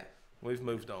now. Yeah. We've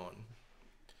moved on.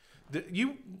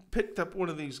 You picked up one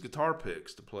of these guitar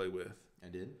picks to play with. I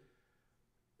did.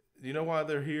 Do you know why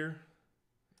they're here?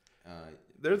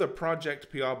 They're the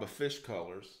Project Piaba fish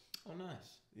colors. Oh,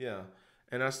 nice. Yeah,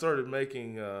 and I started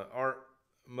making art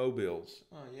mobiles.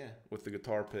 Oh, yeah. With the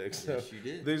guitar picks. Yes, you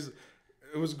did.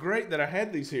 It was great that I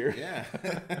had these here. Yeah.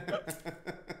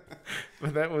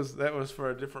 But that was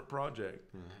for a different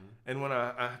project. And when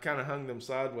I kind of hung them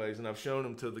sideways, and I've shown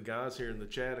them to the guys here in the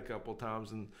chat a couple of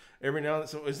times, and every now and then,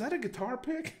 so is that a guitar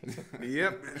pick?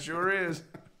 Yep, it sure is.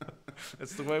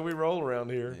 That's the way we roll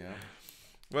around here. Yeah.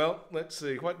 Well, let's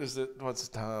see. What's the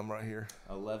time right here?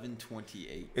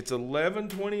 11:28. It's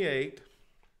 11:28.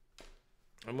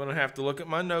 I'm going to have to look at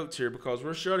my notes here because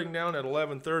we're shutting down at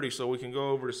 11:30 so we can go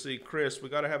over to see Chris. We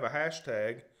got to have a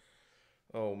hashtag.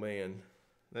 Oh, man.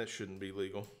 That shouldn't be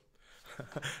legal.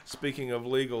 Speaking of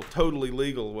legal, totally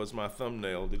legal was my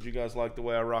thumbnail. Did you guys like the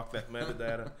way I rocked that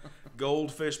metadata?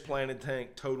 Goldfish planted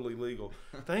tank, totally legal.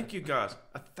 Thank you, guys.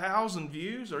 1,000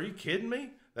 views? Are you kidding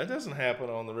me? That doesn't happen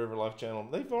on the River Life channel.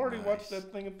 They've already watched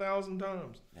that thing 1,000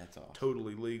 times. That's awesome.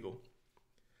 Totally legal.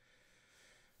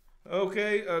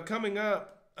 Okay, coming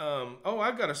up.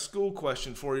 I got a school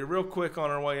question for you real quick on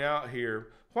our way out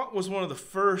here. What was one of the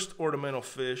first ornamental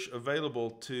fish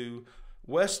available to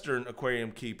Western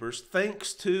aquarium keepers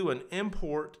thanks to an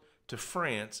import to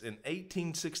France in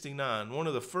 1869? One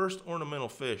of the first ornamental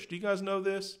fish. Do you guys know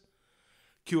this?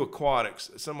 Q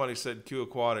Aquatics. Somebody said Q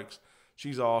Aquatics.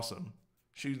 She's awesome.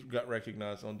 She got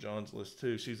recognized on John's list,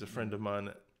 too. She's a friend of mine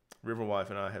that Riverwife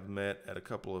and I have met at a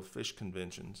couple of fish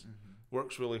conventions.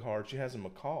 Works really hard. She has a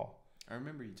macaw. I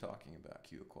remember you talking about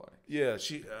Q Aquatics. Yeah,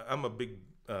 I'm a big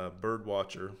bird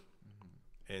watcher,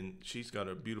 and she's got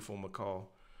a beautiful macaw.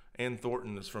 Ann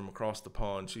Thornton is from across the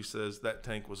pond. She says that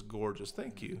tank was gorgeous.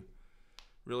 Thank you.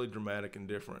 Really dramatic and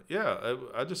different. Yeah,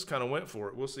 I just kind of went for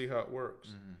it. We'll see how it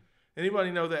works.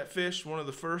 Anybody know that fish, one of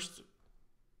the first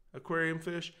aquarium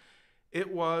fish?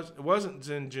 It wasn't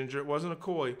Zen Ginger. It wasn't a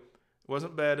koi. It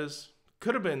wasn't bettas.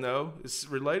 Could have been, though. It's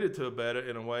related to a betta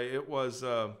in a way. It was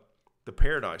the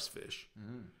paradise fish.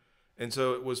 And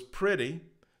so it was pretty.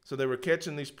 So they were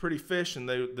catching these pretty fish, and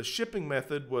the shipping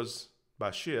method was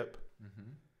by ship.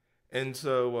 And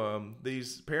so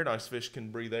these paradise fish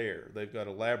can breathe air. They've got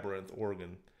a labyrinth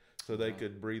organ, so they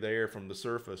could breathe air from the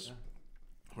surface.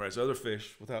 Whereas other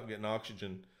fish, without getting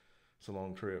oxygen, it's a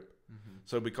long trip.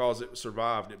 So because it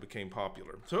survived, it became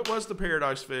popular. So it was the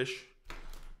paradise fish.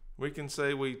 We can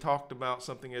say we talked about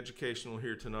something educational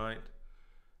here tonight.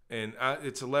 And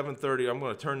it's 11:30. I'm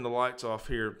going to turn the lights off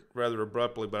here rather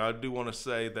abruptly, but I do want to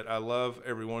say that I love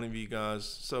every one of you guys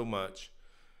so much.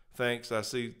 Thanks. I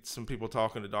see some people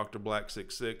talking to Dr.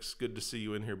 Black66. Good to see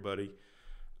you in here, buddy.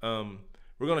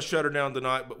 We're going to shut her down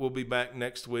tonight, but we'll be back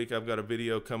next week. I've got a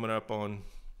video coming up on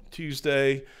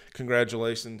Tuesday.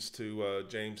 Congratulations to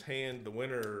James Hand, the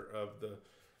winner of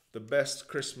the best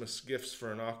Christmas gifts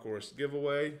for an Aquarist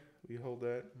giveaway. Will you hold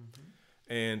that?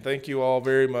 And thank you all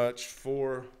very much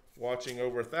for watching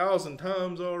over 1,000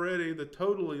 times already the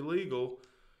totally legal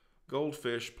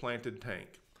goldfish planted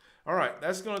tank. All right,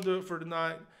 that's going to do it for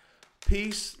tonight.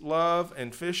 Peace, love,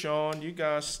 and fish on. You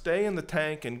guys stay in the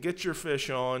tank and get your fish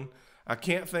on. I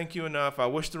can't thank you enough. I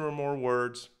wish there were more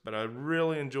words, but I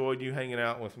really enjoyed you hanging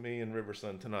out with me and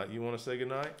Riverson tonight. You want to say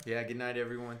goodnight? Yeah, good night,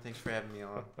 everyone. Thanks for having me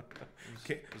on.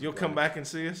 You'll come back and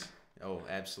see us? Oh,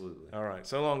 absolutely. All right.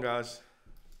 So long, guys.